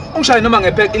ungishaye noma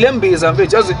ngepheki le mbiza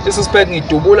mfethu yazi isispeki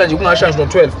ngidubula nje kungashashi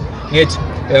no-12 ngithi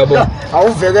yabo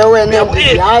awuveke wena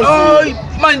yazi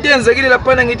manje into yenzekile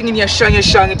laphana ngithi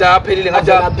ngiyashanga ngithi aphelile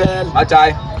ngathi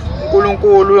hayi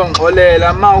uNkulunkulu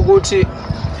uyongixolela ma ukuthi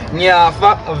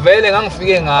ngiyafa vele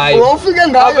ngangifike ngayo ufike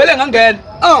ngayo vele ngangena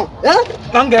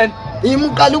ngangena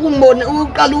uqala ukungibona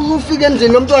uqala ukufika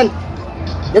endlini lomntwana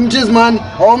emthizimani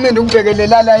awumende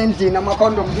ukubhekelela la endlini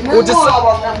amakhondomu uthi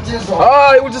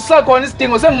hayi uthi sakhona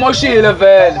isidingo sengimoshile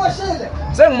vele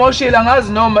sengimoshile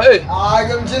angazi noma hayi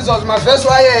ke mthizozi mavesi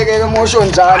wayeke ke mosho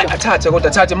njalo athathe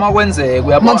kodwa athathe makwenzeke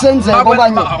uyabona makusenzeka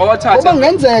okanye ngoba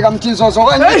ngenzeka mthizozi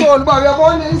okanye ngithola uba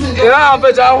uyabona izinto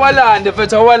mfethu awalande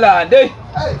mfethu awalande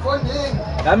hey fondini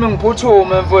nami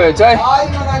ngiphuthume mfethu hayi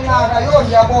nqaka yo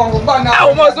ngiyabonga ukuba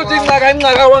nawe uma usuthi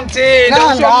nqaka wangithina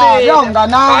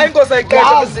ushomile hayi inkosi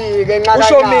ayiqedwe ke nqaka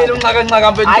ushomile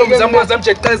unqaka mfethu intombi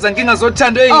zamjeqeza inkinga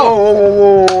zothando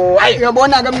hayi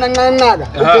uyabona ke mina nqaka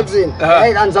ubhekuzini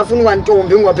hayi kanizafuna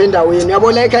ukwantombi ngwapha endaweni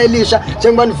uyabona ekhaya elisha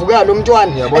njengoba nivuka lo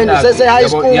mntwana and usese high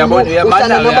school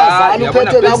uhlala nabazali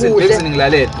uphethwe kakuhle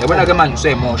ngilalela yabona ke manje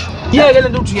useyimosha yeke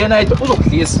lento uthi yena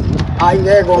uzokudlisa hayi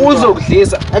ngeke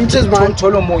uzokudlisa emthizimani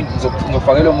ngithola omunye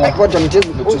ngizofakela omunye kodwa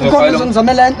mthizimani ukhona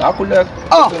uzongizamelana akhuleka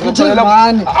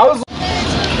mthizimani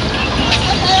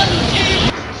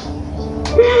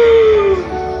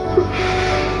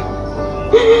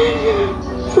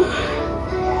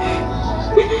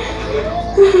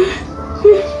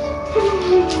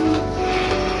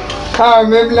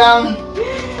meblam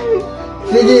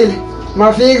fikile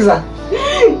mafikza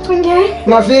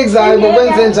mafikza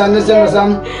ngokwenze njani isimo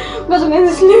sami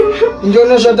bazongenza isilimo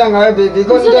njalo shota ngayo baby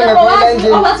kodwa into engaphela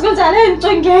endlini abasikwenzayo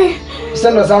ngicongeke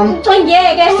isando sami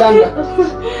ngicongeke sando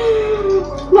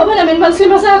mabona mina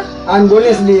basilimo sakho andibone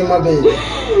isilima baby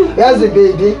yazi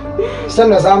baby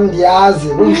isando sami ndiyazi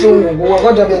kubuhlungu kuwe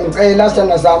kodwa bengicela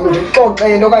isando sami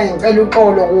ndikuxoxele okanye ngicela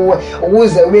uxolo kuwe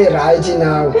ukuze ube right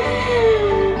nawe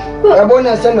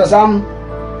uyabona isando sami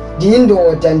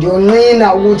ndiyindoda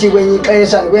ndiyonqina ukuthi kwenye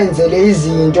ixesha ndikwenzele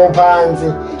izinto phansi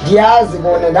ndiyazi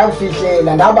bona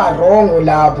ndakufihlela ndaba rongo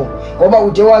lapho ngoba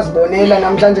ude wazibonela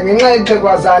namhlanje ngenxa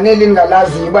yexhegwazana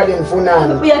elingalaziyo uba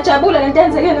lingifunani uyajabula lento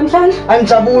yenzeke namhlanje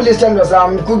andijabuli isithando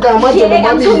sami ndiguqa amadolo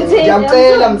amabili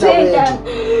ndiyakucela mntakwethu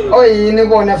oyini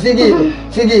kona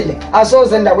fikile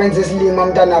asoze ndakwenza isilima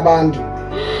mntana abantu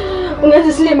ungenza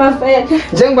isilima vele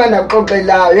njengoba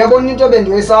ndakuxoxelayo uyabona into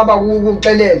bendiyoyisaba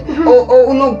ukuxelela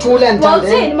uNokuthula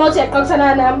ndithande mawuthi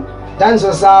uyaqoqisana nami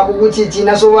ndandizosaba ukuthi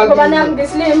thina sobabili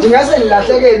ndingase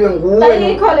ndilahlekelwe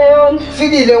nguwe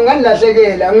fikile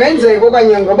ungandilahlekela ungenzeka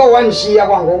okanye ngoba wandishiya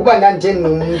kwangokuba ndanditheni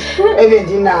nomuntu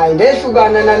ebendinayo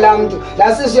ndehlukana nalaa mntu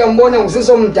la sisiyambona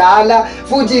ngusisomdala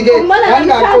futhi ke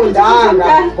ngangaqondanga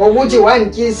ngokuthi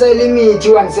wandityisela imithi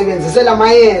wandisebenzisela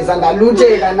amayeza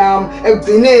ndalutheka nam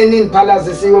ekugcineni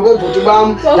ndiphalazisiwe koobhuti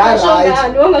bam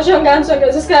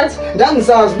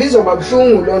ndandisazi bizoba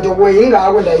buhlungu loo nto kuwe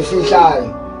yingako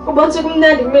ndayifihlayo ubonise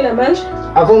kumnandi kumina manje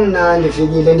akho mnandi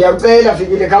fikile ndiyakucela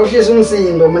fikile khawuhlisa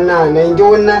umsindo mnana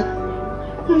yintoni na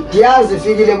ndiyazi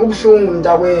fikile kubuhlungu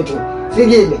mntakwethu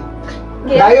fikile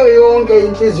ngayo yonke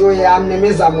inhliziyo yami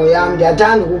nemizamo yami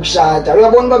ndiyathanda ukukushada.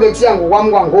 Uyabona uba bekuthiya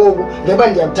ngokwami kwangoku ngeba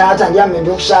ndiyakuthatha ndihambe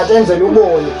ndiyokushada enzele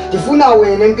ubone ndifuna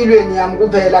wena empilweni yami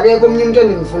kuphela, akekho omnye umuntu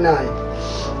endimufunayo.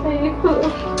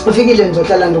 Ufikile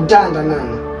ndizohlala ndikuthanda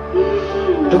nana,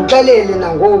 ndikuxelele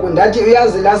nangoku ndathi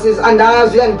uyazi la sisi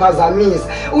andazi uyandiphazamisa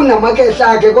unamakhehla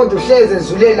akhe kodwa uhleze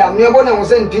ezulela. Uyabona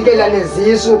ngosendiphikela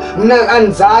nezisu mna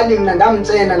anizali, mna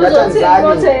ndamtshena ngathi anizali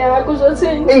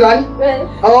ingani.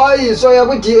 Hayi soya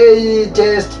ku-DA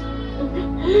test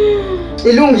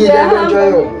ilungile loo nto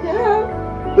yo.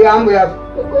 Uyahamba uyaphi?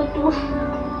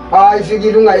 Hayi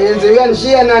Fikile ungayenzi,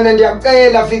 uyanishiya nana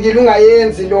ndiyakucela Fikile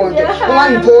ungayenzi loo nto,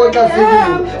 ungandiphoxa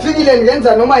Fikile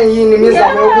ndingenza noma yini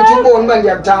imizamo yokuthi ubone uba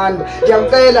ndiyakuthanda.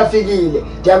 Ndiyakucela Fikile,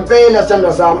 ndiyakucela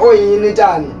sithandwa sami. Oyini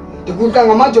tani, ndikuqa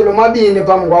ngamajolo amabini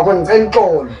phambi kwakho ndicela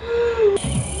uxolo.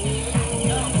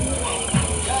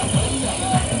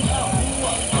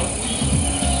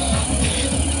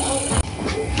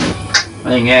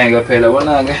 Ngeke phela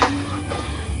bona-ke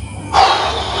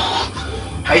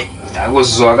hayi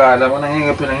akuzwakala bona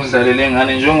ngeke phela ngidlalele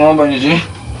ngane njengoba nje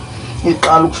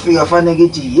iqala ukufika fanele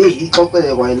ukuthi hey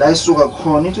ixoxele kwaye la isuka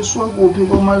khona ithi suka kuphi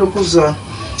komalokuzana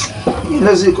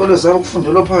lezi izikole zabo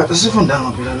kufundela phakathi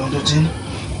sifundanga phela lonto thina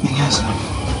ngiyazi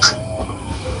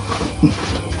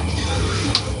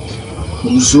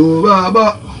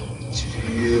Umzubaba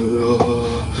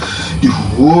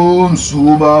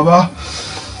Umzubaba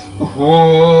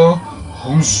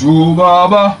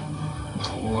Umzubaba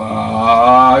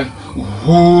why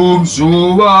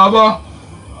Umzubaba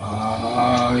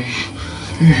ay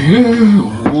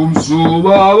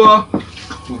Umzubaba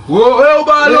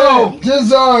ubalo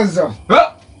Jizozo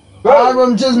Hayibo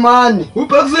Mthizimani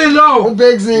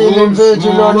ubhekisile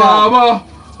mfethu lona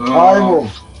hayibo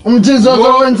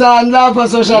Umthizozo wenzani lapha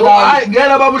social life? Hayi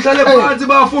ngela baba uhlale phansi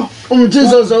bafu.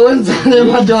 Umthizozo wenzani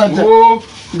emadoda?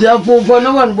 Ndiyaphupha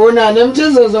noma nibonane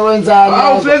Umthizozo wenzani?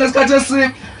 Awufike ngesikhathi esibi.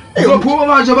 Uzophuma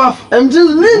manje bafu.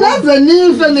 Mthizozo mina aze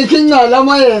nife nikhincala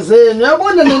amayezeni.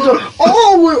 Uyabona lento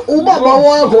ubaba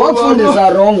wakho wakufundisa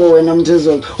wrong wena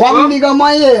Mthizozo. Wamnika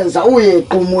amayeza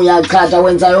uyeqhuma uyachatha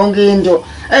wenza yonke into.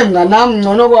 Enganami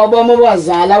ngcono kwabama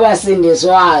abazali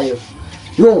abasindiswayo.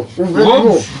 Yo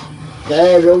uvele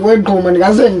weqhuma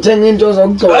ndingase ndithenga into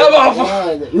zokugcoba.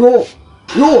 Yo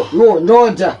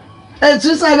ndoda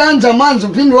ethisa kanje amanzi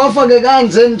uphinde wafake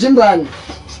kanje Mthimbani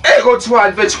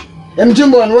kothiwani mfethu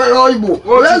Mthimbani hayibo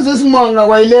uyazi isimanga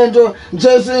kwayilento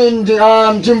njesindi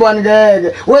Mthimbani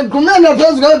ngeke weqhumela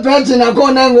phezulu kwebhethi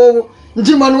nakhona ngoku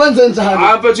Mthimbani wenze njani?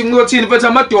 Mfethu ngikuthini mfethu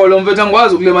amadolo mfethu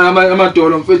angikwazi ukulemana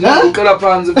amadolo mfethu ngiqela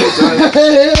phansi mfethu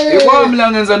ikwami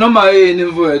la ngenza noma yini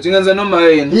mfethu ngenza noma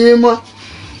yini yima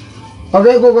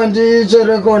akekho kanti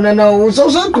tshele khona na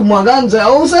usawusaqhuma kanje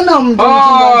awusenamuntu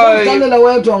mthimbani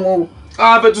wedwa ngoku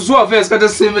mfethu suwafika isikhathi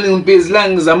esisimile ngibhizi la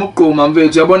ngizama ukugquma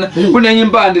mfethu yabona kunenye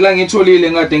impande la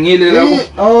ngitholile ngade ngile lapho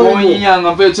onye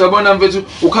inyanga mfethu yabona mfethu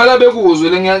ukhala bekuzwe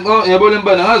le ngiyabona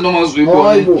impande ngazi noma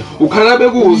uzuyibona ukhala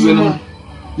bekuzwe lo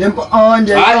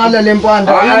ndiyaqala le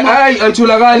mpanda hayi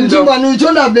ayitholakali Mthimbani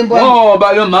uyithola le mpanda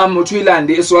ngoba lo mama uthi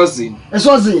uyilande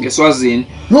eSwazini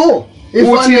no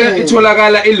uthi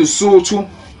itholakala eLesotho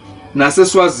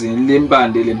naseSwazini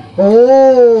lempande le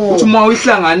uthi uma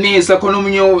uyihlanganisa khona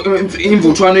omunye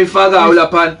imvuthwano oyifakayo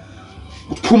lapha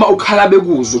uphuma ukhala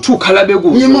bekuzwe uthi ukhala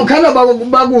bekuzwe yimo khala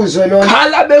bakuzwe lona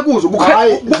khala bekuzwe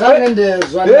hayi zange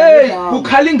ndezwa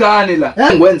ukhala ingane la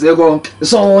ngikwenze konke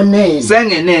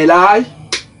sengenela hayi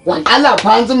waqala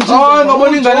phansi Mthimbani hayi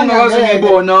ngabona ingane ngakaze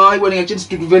ngiyibona hayi wena ngiyatshela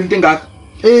isidudu vele into engaka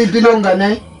impilo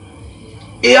ngane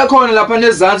iyakhona lapha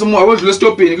nezansi uma wodlula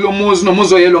estopini kulomuzi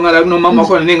nomuzi oyelo ngala kunomama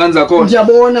khona nengane zakhona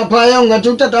ngiyabona phaya ungathi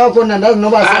utata wakho nandazi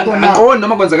noba sekhona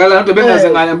noma kwenzakala lanto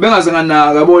bengaze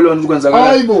nganaka bolona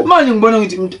ukwenzakala manje ngibona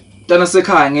ngithi mntana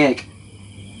sekhaya ngeke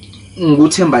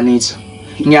ngikuthemba nithi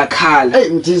ngiyakhala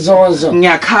Mthizozo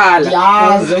ngiyakhala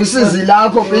yazi usizi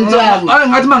lakho bentwana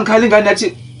ngathi mangikhala ingane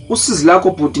yathi usizi lakho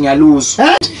bhuti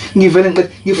ngiyaluza ngivele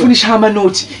ngifuna ishama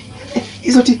nothi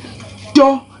izothi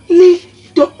do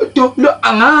lo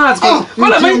angazi kodwa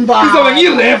manje ngizobe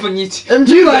ngireve ngithi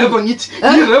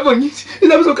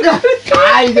ilapho sokuthi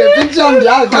hayi ke mfethu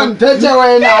ngiyakuphethe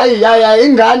wena hayi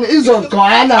ingane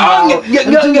izogcwala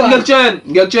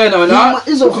ngiyakutshena wena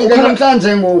izofika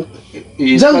namhlanje ngoku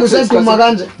njengoseqhuma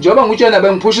kanje njengoba ngutshela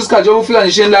bengiphusha isikhathi njengoba ufika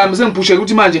nje lami sengiphushela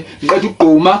ukuthi manje ngiqeda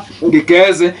ukugquma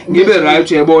ngigeze ngibe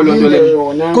right uyabo lonto le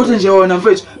kodwa nje wona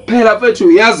mfethu phela mfethu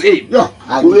uyazi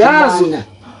uyazi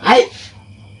hayi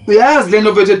Uyazi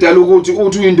lento vethe edala ukuthi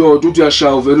uthi uyindoda uthi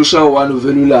uyashaya uvela ushaya one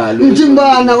uvela ulalo.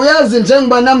 Mthimbana uyazi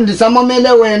njengoba nami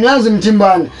ndisamamele wena uyazi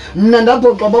Mthimbana mina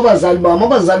ndaphoqa abazali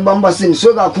bami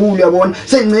basindiswe kakhulu yabona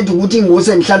senginceda ukuthi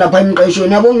ingose ngihlala pha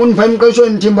emqeshweni yabona ngunipha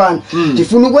emqeshweni Mthimbana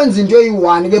ndifuna ukwenza into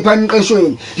eyi1 ke pha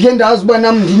emqeshweni ngeke ndazi uba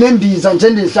nami ndinembiza nje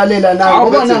endihlalela nayo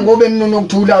ngoba nangobe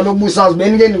Nokuthula lokubusazi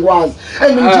benike nikwazi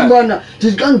Mthimbana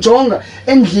ndithi xa ngijonga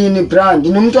endlini brand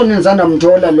nomntwana enzanda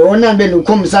mthola lona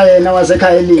benukhombisa yena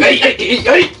wasekhaya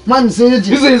Hey man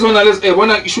sithi izizona lesi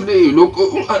yabona ishule lokho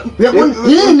yabona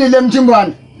yini le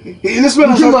Mthimbana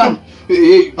lesibona Mthimbana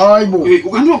hayibo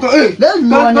ukantuka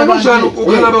kanjani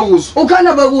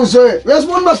ukhala bakuzo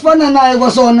uyasibona basifana naye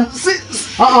kwasona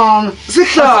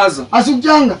sihlaza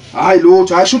asikutyanga hayi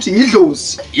lutho asho ukuthi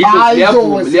idlozi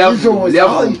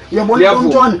yabona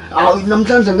umntwana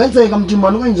namhlanje ngenzeka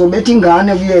Mthimbana ukuzobetha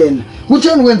ingane kuyena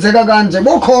kutheni kwenzeka kanje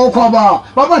bokhokho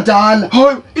babadala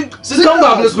hayi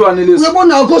siqhangaka lesilwane lesi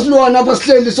uyabona akho silwane apha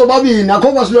sihleli sobabini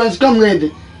akho kwasilwane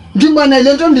siqhamukele Mthimbana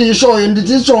lento ndiyishoyo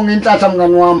ndithi sijonge inhlatha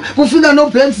mngani wami kufika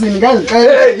noBhekzini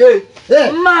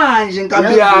hey manje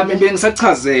nkambi yami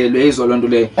bengisachazelwe izolo lonto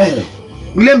leyo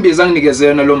kule mbiza nginikeze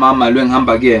yona lo mama lo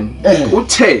engihamba kuyena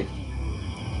uthe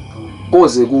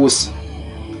koze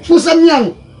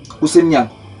kusemnyango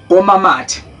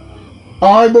komamathi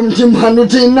hayi bomthimbana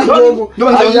uthina ngoku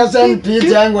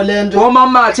ayasenibhithi ayingolento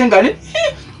komamathi engane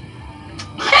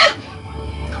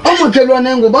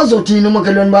omakhelwane ngo bazothina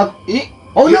omakhelwane bakho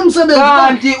awunomsebenzi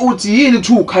kanti uthi yini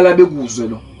uthi ukhala bekuzwe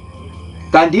lo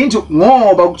kanti inthi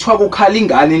ngoba kuthiwa kukhala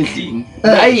ingane endlini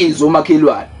ayizwe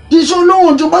omakhelwane Disho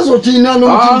lonto bazothina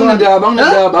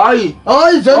Angindaba hayi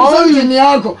vemsendini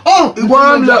yakho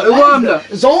ikwamla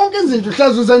zonke izinto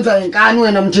uhlaza uzenza enkani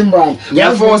wena Mthimbana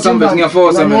ngiyafosa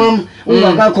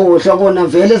ungakakhohlwa kona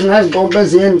vele singazixoxa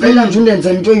ezini phela nje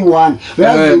undenze into eyi1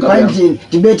 uyazi phandlini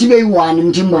ndibethi beyi1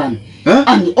 Mthimbana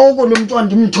and oko lo mntwana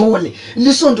ndimthole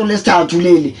lisonto lesithathu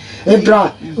leli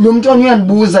bra lo mntwana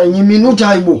uyandibuza mina uthi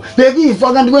hayibo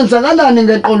Bhekifa kanti kwenzakalani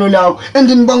ngeqolo lakho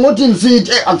andiniba ngothi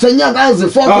nisithi akusenyakazi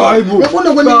foko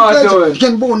yabona kwenye ke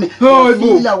ngibone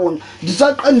ngifila wona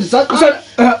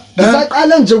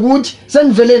ndisaqala nje ukuthi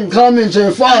senivele ngikhame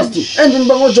nje fast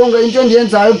andiniba ngojonga into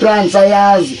endiyenzayo brand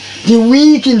sayazi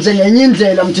ndiweek nje ngenye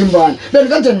indlela Mthimbana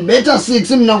belikade ndibetha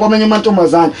 6 mina kwamanye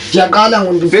amantombazana ndiyaqala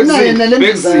ngondifuna yena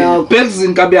lembiza yakho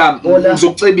Bhekifa kabi yami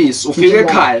ngizokucebisa ufike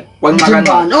ekhaya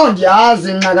Mthimbana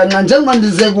ndiyazi nqa njengoba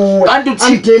ndize kuwe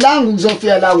andidelanga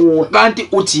ukuzofika la kuwe kanti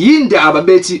uthi yindaba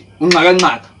bethi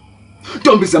unqakanqaka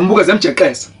Ntombi zambuka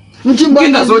zamjeqesa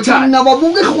Mthimbana zothana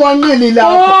babuka ihwanqeli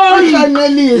lapho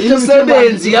ihwanqelile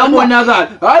imisebenzi yabonakala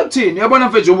hayi uthini yabona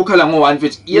mfethu ubukhala ngo1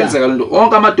 mfethu iyenzeka lento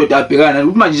wonke amadoda abhekana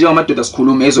ukuthi manje njengamadoda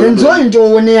sikhuluma ezo enzo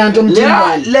intoni yanto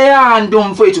Mthimbana leya nto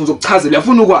mfethu ngizokuchazela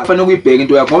yafuna ukwazi fanele ukuyibheka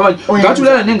into yakho ngoba ngathi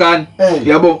ulala nengane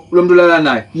yabo lo muntu ulala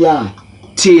naye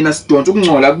thina sidonsa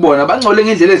ukungcola kubona bangcole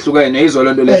ngendlela ehlukene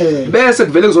izolo nto le bese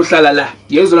kuvele kuzohlala la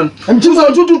yezolo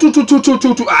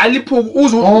nto aliphuku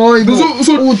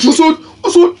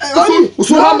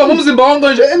usuhamba ngomzimba wonke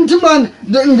nje Mthimbana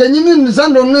ngenye imini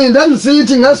nisandonqinda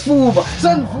nisithi ngasifuba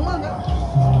sandivuma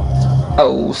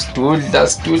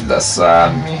Sidudla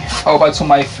sami awubathi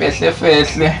uma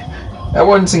ifehle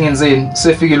yabona ukuthi ngenzeni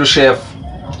sefikile uchef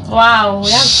wow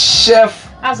chef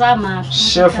azama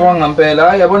chef wangampela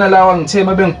hayi yabona lawa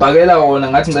ngithema bengibhakela wona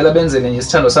ngathi ngicela benzele nje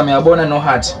isithando sami yabona no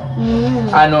heart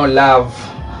ano love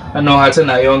ano heart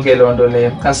na yonke lonto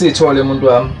le asithole umuntu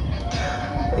wami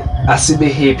asibe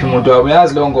happy umuntu wami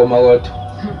uyazi lo ngoma kodwa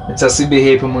ethi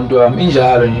asibe happy umuntu wami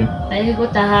injalo nje hayi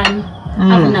kodwa hani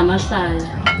akunamahlaya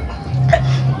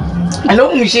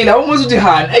alo ngishila umuthi uthi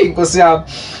hani hey inkosi yami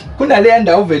kunale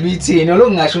ndawo uvela uyithini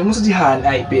lo ngisho umuthi uthi hani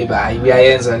hayi baby hayi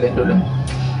uyayenza lento le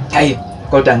hayi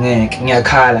kodwa ngeke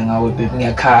ngiyakhala ngawe baby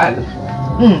ngiyakhala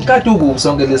kade ukubu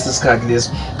sonke lesi sikhathi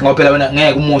lesi ngoba phela wena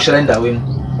ngeke umusha la ndaweni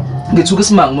ngithuka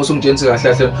isimanga mose ungitshentse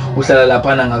kahle kahle uhlala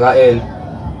lapha ngaka L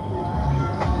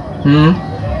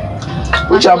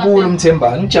ujabule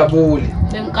Mthembani ujabule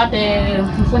bengikade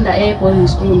ngifunda boarding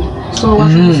school so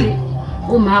washo ukuthi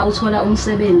uma uthola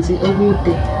umsebenzi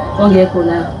okude ongekho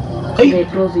la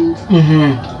eprovince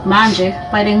manje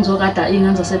fanele ngizokada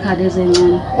ingane zasekhaya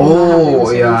ezincane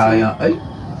ya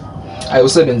ayi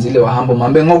usebenzile wahamba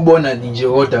mama ngokubona nje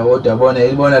kodwa bona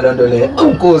ilibona lonto le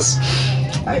unkosi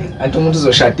hayi anti umuntu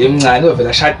uzoshada emncane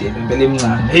ovela shadele impela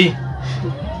emncane hey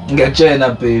ngiyatshena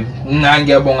baby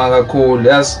ngiyabonga kakhulu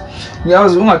yazi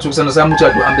ngiyazi ungathukisana sami uthi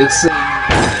uhambe ekseni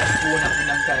ubona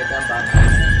mina mkhaya kambanga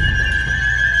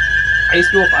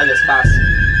ayistop ayasibasi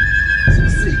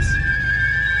 6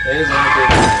 ezo nto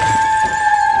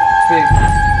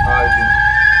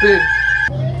baby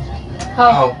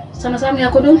how Sana sami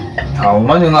ngiyakhuluma. Hawu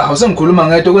manje awusengikhuluma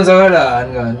ngento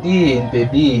kwenzakalani kanti yini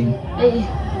baby?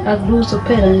 Akuluso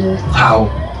kuphela nje. Hawu.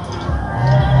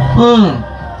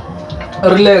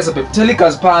 Relax baby, thela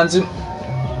igazi phansi.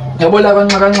 Yabona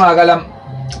kanxaka la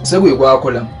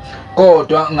sekuyikwakho la.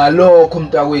 Kodwa ngalokho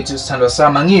mntakwethu sithandwa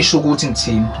sami ngisho ukuthi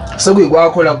ngithini.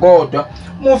 Sekuyikwakho la kodwa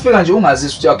mufika nje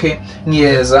ungazisi ukuthi okay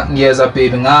ngiyeza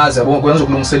baby ngazi yabo kwenza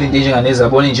ukulungisela into njenganezi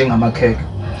yabona njengamakheke.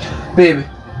 Baby,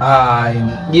 hayi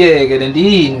ngiyeke le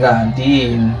ndini kanti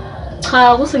yini?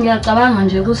 Cha kuse ngiyacabanga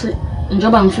nje ukuthi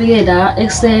njoba ngifike la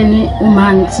ekseni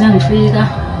umani sengifika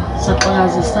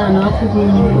saqhakazisana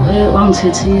kakhulu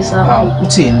wangithethisa.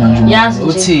 Uthini manje?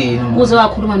 Uthini? Uze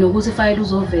wakhuluma nokuthi file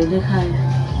uzovela ekhaya.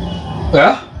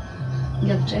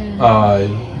 Ngiyakutshela.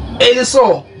 Hayi.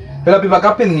 Eliso phela biba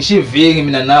kapheli ngisho iviki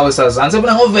mina nawe sazansi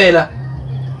ufuna ngovela.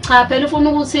 Cha phela ufuna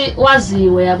ukuthi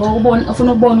waziwe yabo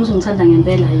ufuna ukubona ukuthi ngithanda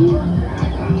ngempela yini.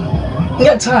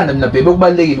 Ngiyathanda mina baby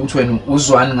okubalekile ukuthi wena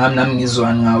uzwani ngami nami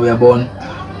ngizwani ngawe uyabona.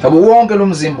 Yabo wonke lo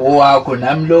mzimba wakho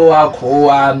nami lo wakho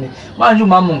owami. Manje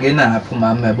umama ungenaphi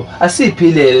umama yabo?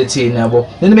 Asiphilele thina yabo.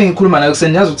 Nini bengikhuluma nayo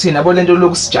kuseni yazi ukuthini yabo lento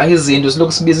lokusijaha izinto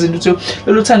silokhu sibiza into ukuthi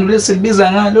lelo thando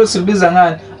lesilibiza ngani lo silibiza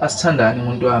ngani asithandani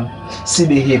umuntu wami.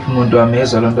 Sibe happy umuntu wami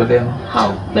ezwa lonto leyo.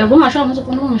 Hawu bebe ungasho ukuthi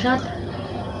ufuna ukungishada.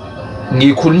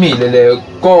 Ngikhulumile leyo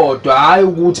kodwa hayi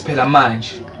ukuthi phela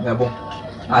manje yabo.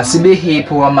 Asibe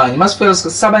happy wamanje masifela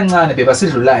sabancane beba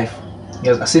sidlu life.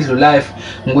 Yes asidlu life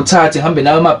ngikuthathe ngihambe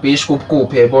nawe amabhishi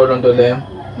kuphi yebo lonto leyo.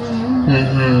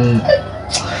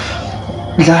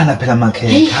 Dlana phela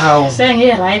makheke hawu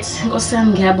sengiye right Nkosi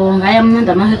yami ngiyabonga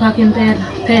ayamnanda amakheke akho impela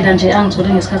phela nje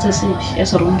angithole ngesikhathi esiphi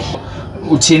esorongi.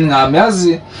 Uthini ngami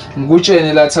yazi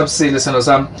ngikutshene la Thabisile sano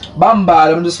sami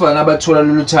bambala abantu sifana abathola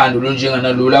lolu thando lonjengana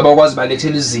lolu abakwazi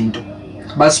balethela izinto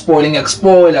baspoil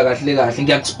ngiyakuspoila kahle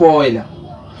ngiyakuspoila.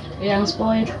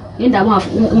 Ngispoil indaba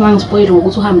ungangispoil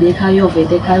ngokuthi uhambe ekhaya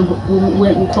uyovela ekhaya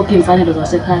ukhokhe imfanelo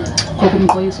zasekhaya khokhe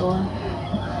umqoyiso wami.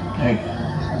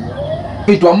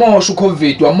 Wamosha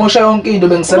uCovid wamosha yonke into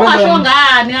bengisebenza. Ungasho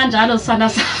ngani kanjalo sisana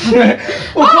sami.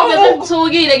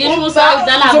 Ukhokhe ngisho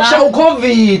usakudlala ngani. Uzokusha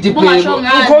uCovid baby.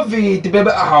 uCovid baby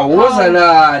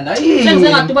awuzalana yini.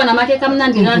 Sengizengaduba namakheke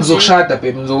amnandi kanje. Ngizokushada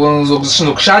baby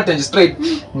ngizokushada nje straight.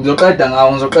 Ngizoqeda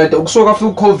ngawo ngizoqeda ukusuka futhi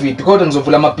uCovid kodwa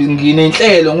ngizovula amabhizinisi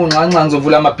inhlelo ngunqanqa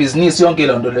ngizovula amabhizinisi yonke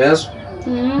lonto lezo.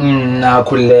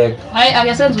 Nakhuleka. Hayi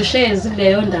akusenza ushezi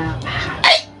leyo ndaba.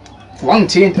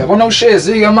 Wangithinta yabona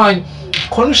ushezi ke manje.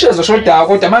 Khona ushezi oshoda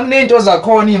kodwa manginento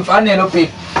zakhona imfanelo baby.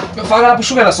 Ufaka lapha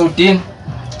ushukela sodinga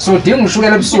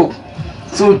ushukela ebusuku.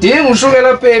 Sodinga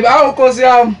ushukela baby. Awu Nkosi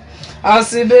yami.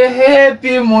 Asibe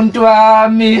happy muntu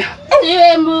wami.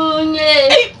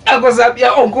 Yemunye. Akozabi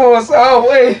ya Nkosi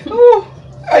awu hey.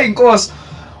 Ay Nkosi.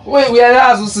 We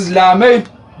uyalazi usizilame.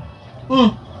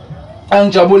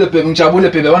 Angijabule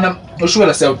baby wona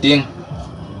ushukela siyawudinga.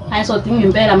 Hayi sodinga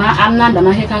impela amnandi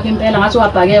amakheke akho impela ngathi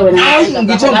wabhake wena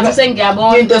ngathi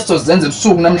sengiyabona into esizozenza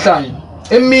ebusuku namhlanje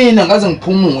emina ngaze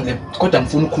ngiphumule kodwa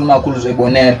ngifuna ukukhuluma kakhulu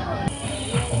uzoyibonela.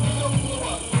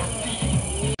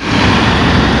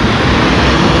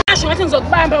 Ngathi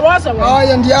ngizokubamba waza wena.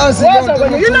 Hayi ndiyazi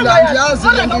ndiyazi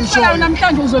ngisho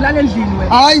namhlanje uzolala endlini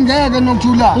wena. Hayi ngeke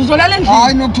Nokuthula. Uzolala endlini.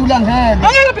 Hayi Nokuthula ngeke.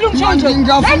 Angeke phela umshonje.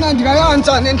 Ngingafuna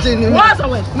ndikayansana endlini. Waza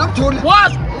wena. Nokuthula.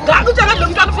 Waza. Ngakuthi lo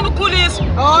mntwana ufuna ukukhulisa.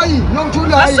 Hayi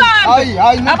Nokuthula hayi.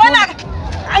 Abona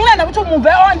angilanda ukuthi umuve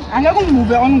on angeke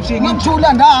ungimuve on nje.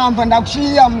 Nokuthula ndahamba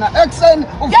ndakushiya mina ekseni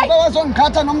uvuka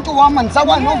wazongikhatha nomuntu wami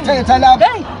andisakwazi nokuthetha lapha.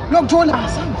 Nokuthula.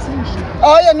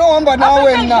 Hayi nohamba nawe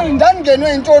wena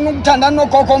ndangenwe intoni ukuthandana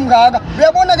nogogo omngaka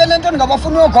uyabona ke lento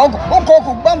ngabafuna ugogo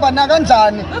ukubamba na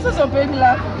kanjani Sizobheki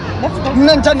la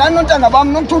mina ngithandana nontanga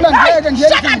bami Nokuthula ngeke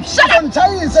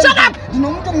ngiyemthayise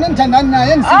nomuntu nginithandana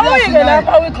naye awuyike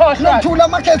lapha uyikhohlwa Nokuthula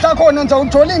amakhehla akhona nje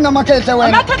utholini amakhehla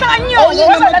wena amakhehla kanyoni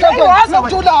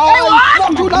Nokuthula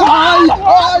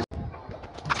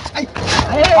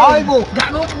hayi bo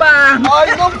ngalokubamba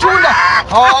hayi Nokuthula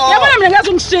yabona mina ngathi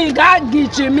ungishinga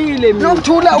ngijimile mina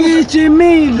Nokuthula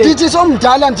ngijimile ndithi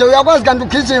somdala nje uyakwazi kanti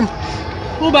ugijima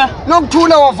kuba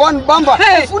Nokuthula wavona bamba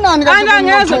ufunani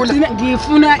kanti Nokuthula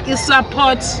ngifuna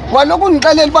isupport walokhu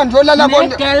ngixelela ibandla yolala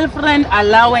konke girlfriend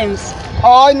allowance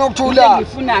hayi Nokuthula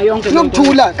ngifuna yonke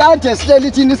Nokuthula kade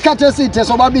sihleli thina isikhathi eside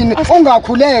sobabini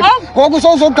ungakhuleka ngoku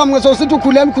sowuzoqhamuka sosithi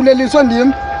ukhuleliswe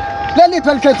ndimi Leliphi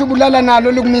elikhetha ubulala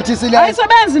nalo lokumithisileyo?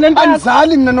 Ayisebenzi le nto.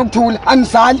 Anizali mina Nokuthula,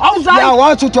 anizali. Ya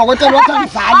wathi udokotela wathi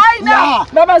anizali. Ya.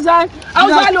 Babazali,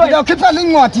 awuzali wena. Ngiyakhipha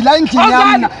incwadi la endlini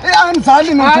yami.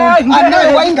 Anizali Nokuthula.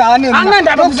 Anayi wayingane mina.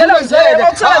 Anginandaba ngizele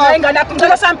okusala naye ingane yakho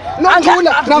ngicela sami.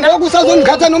 Nokuthula, nangoku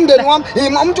usazongikhatha nomndeni wami.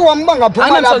 Umuntu wami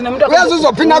bangaphuma lapha. Uyazi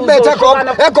uzophinda kubethe gogo.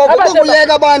 Egogo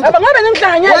ukuyeka abantu. Ngabe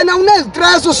ngihlanganye. Wena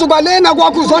unestress usuka lena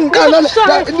kwakho uzoniqala.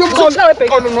 Nokuthula.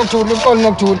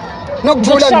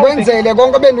 Nokuthula ngikwenzele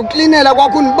konke benduklinela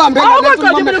kwakho unibambe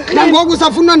nangoku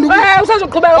usafuna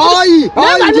usazoqhubeka. Hayi,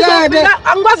 ngeke.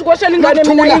 Angikwazi ukushela ingane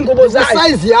mina ingubo zayo.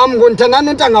 Size yami ngondana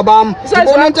nontanga bami.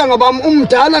 Ngibona ontanga bami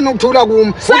umdala Nokuthula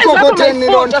kimi. Ugogotheni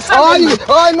lona. Hayi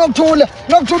Nokuthula.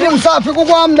 Nokuthula ungisafi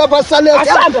kukwami lapha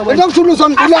salete. Nokuthula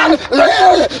uzongibulala.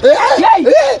 Hey! Hey!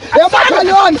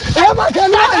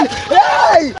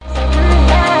 Hey!